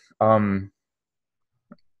in, then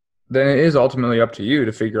it is ultimately up to you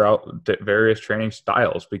to figure out the various training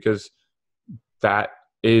styles, because that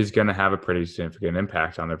is going to have a pretty significant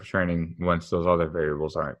impact on their training once those other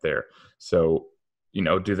variables aren't there. So,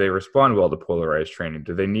 do they respond well to polarized training?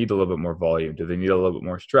 Do they need a little bit more volume? Do they need a little bit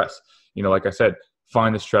more stress? Like I said,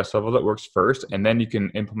 find the stress level that works first, and then you can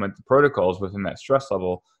implement the protocols within that stress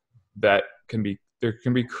level. There can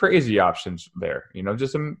be crazy options there.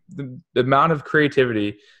 Just the amount of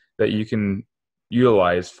creativity that you can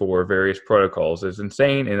utilize for various protocols is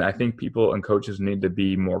insane. And I think people and coaches need to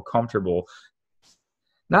be more comfortable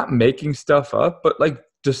not making stuff up, but like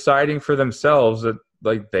deciding for themselves that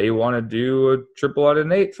like they want to do a triple out of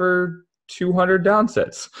Nate for 200 down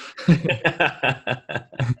sets.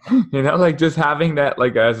 Like just having that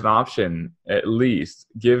like as an option, at least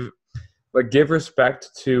give respect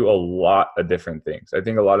to a lot of different things. I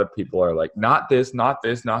think a lot of people are like, not this, not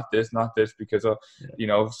this, not this, not this, because of,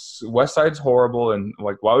 West Side's horrible. And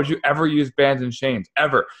like, why would you ever use bands and chains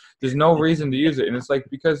ever? There's no reason to use it. And it's like,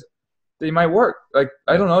 because they might work. Like,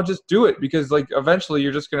 I don't know, just do it, because like eventually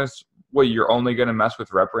you're just going to, you're only going to mess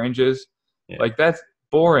with rep ranges. Yeah. Like that's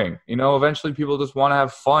boring. Eventually people just want to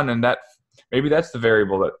have fun, and that maybe that's the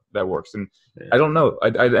variable that works. And yeah. I don't know.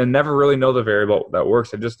 I never really know the variable that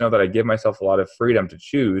works. I just know that I give myself a lot of freedom to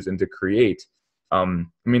choose and to create. The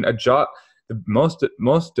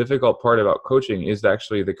most difficult part about coaching is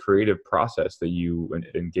actually the creative process that you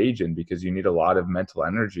engage in, because you need a lot of mental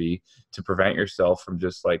energy to prevent yourself from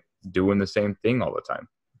just like doing the same thing all the time.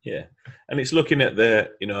 Yeah. And it's looking at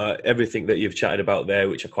everything that you've chatted about there,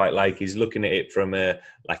 which I quite like, is looking at it from a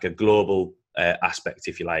global aspect,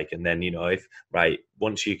 if you like. And then,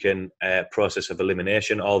 once you can process of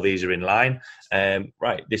elimination, all these are in line.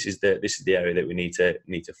 This is the area that we need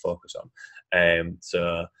to focus on.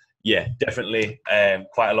 So yeah, definitely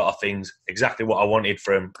quite a lot of things. Exactly what I wanted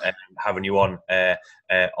from having you on the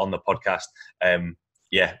podcast.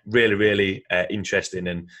 Really, really interesting,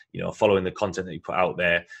 and following the content that you put out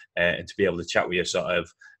there, and to be able to chat with you sort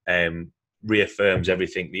of reaffirms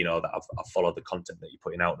everything that I've followed the content that you're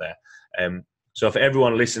putting out there. So for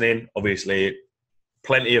everyone listening, obviously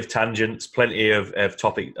plenty of tangents, plenty of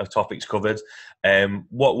topics covered.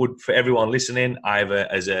 What would, for everyone listening, either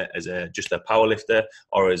as just a powerlifter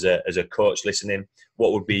or as a coach listening,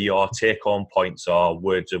 what would be your take-home points or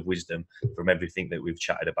words of wisdom from everything that we've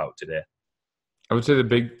chatted about today? I would say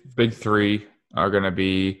the big three are going to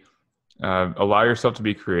be allow yourself to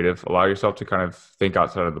be creative, allow yourself to kind of think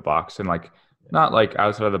outside of the box, and like not like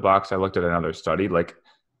outside of the box. I looked at another study, like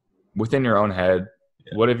within your own head.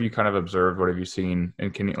 Yeah. What have you kind of observed? What have you seen?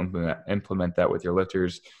 And can you implement that with your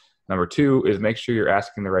lifters? Number two is make sure you're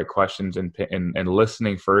asking the right questions and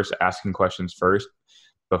listening first, asking questions first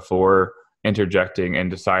before interjecting and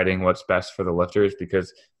deciding what's best for the lifters.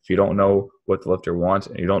 Because if you don't know what the lifter wants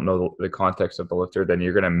and you don't know the context of the lifter, then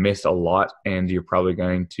you're going to miss a lot, and you're probably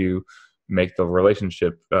going to make the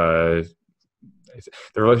relationship will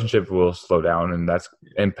slow down, and that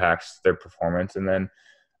impacts their performance. And then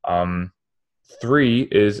three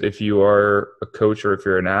is, if you are a coach or if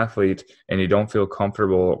you're an athlete and you don't feel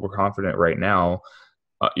comfortable or confident right now,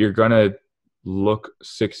 you're going to look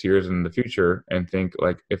 6 years in the future and think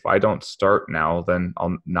like, if I don't start now, then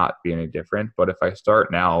I'll not be any different. But if I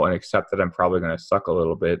start now and accept that I'm probably going to suck a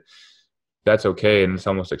little bit, that's okay. And it's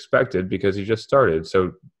almost expected because you just started.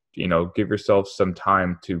 So, give yourself some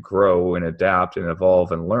time to grow and adapt and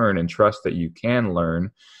evolve and learn, and trust that you can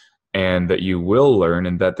learn and that you will learn,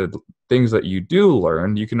 and that the things that you do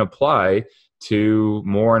learn, you can apply to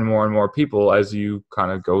more and more and more people as you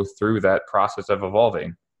kind of go through that process of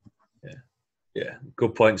evolving. Yeah,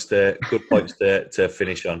 good points to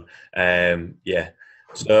finish on.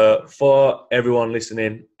 So for everyone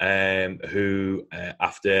listening, who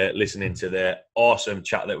after listening to the awesome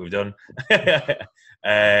chat that we've done,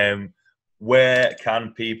 where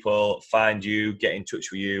can people find you, get in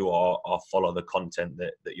touch with you, or follow the content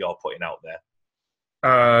that you're putting out there?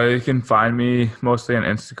 You can find me mostly on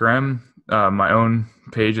Instagram. My own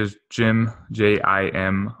page is Jim,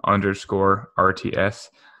 JIM _RTS.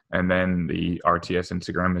 And then the RTS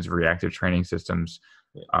Instagram is Reactive Training Systems.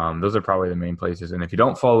 Those are probably the main places. And if you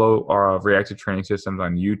don't follow our Reactive Training Systems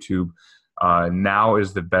on YouTube, now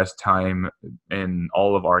is the best time in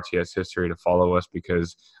all of RTS history to follow us,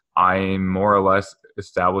 because I'm more or less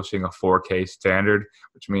establishing a 4K standard,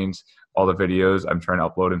 which means all the videos I'm trying to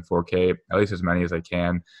upload in 4K, at least as many as I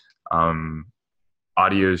can.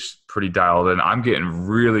 Audio is pretty dialed in. I'm getting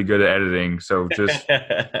really good at editing. So just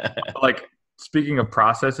like, speaking of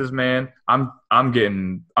processes, man, I'm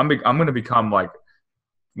going to become like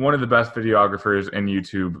one of the best videographers in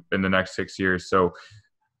YouTube in the next 6 years. So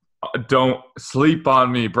Don't sleep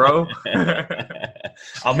on me, bro.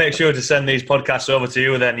 I'll make sure to send these podcasts over to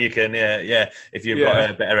you, and then you can, if you've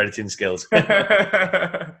got better editing skills.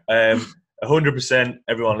 100%,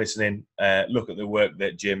 everyone listening, look at the work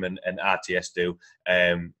that Jim and RTS do.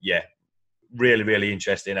 Really, really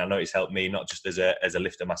interesting. I know it's helped me, not just as a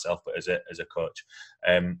lifter myself, but as a coach.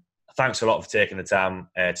 Thanks a lot for taking the time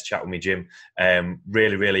to chat with me, Jim.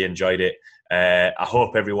 Really, really enjoyed it. I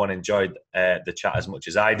hope everyone enjoyed the chat as much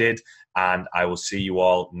as I did, and I will see you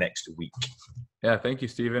all next week. Yeah, thank you,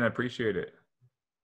 Stephen. I appreciate it.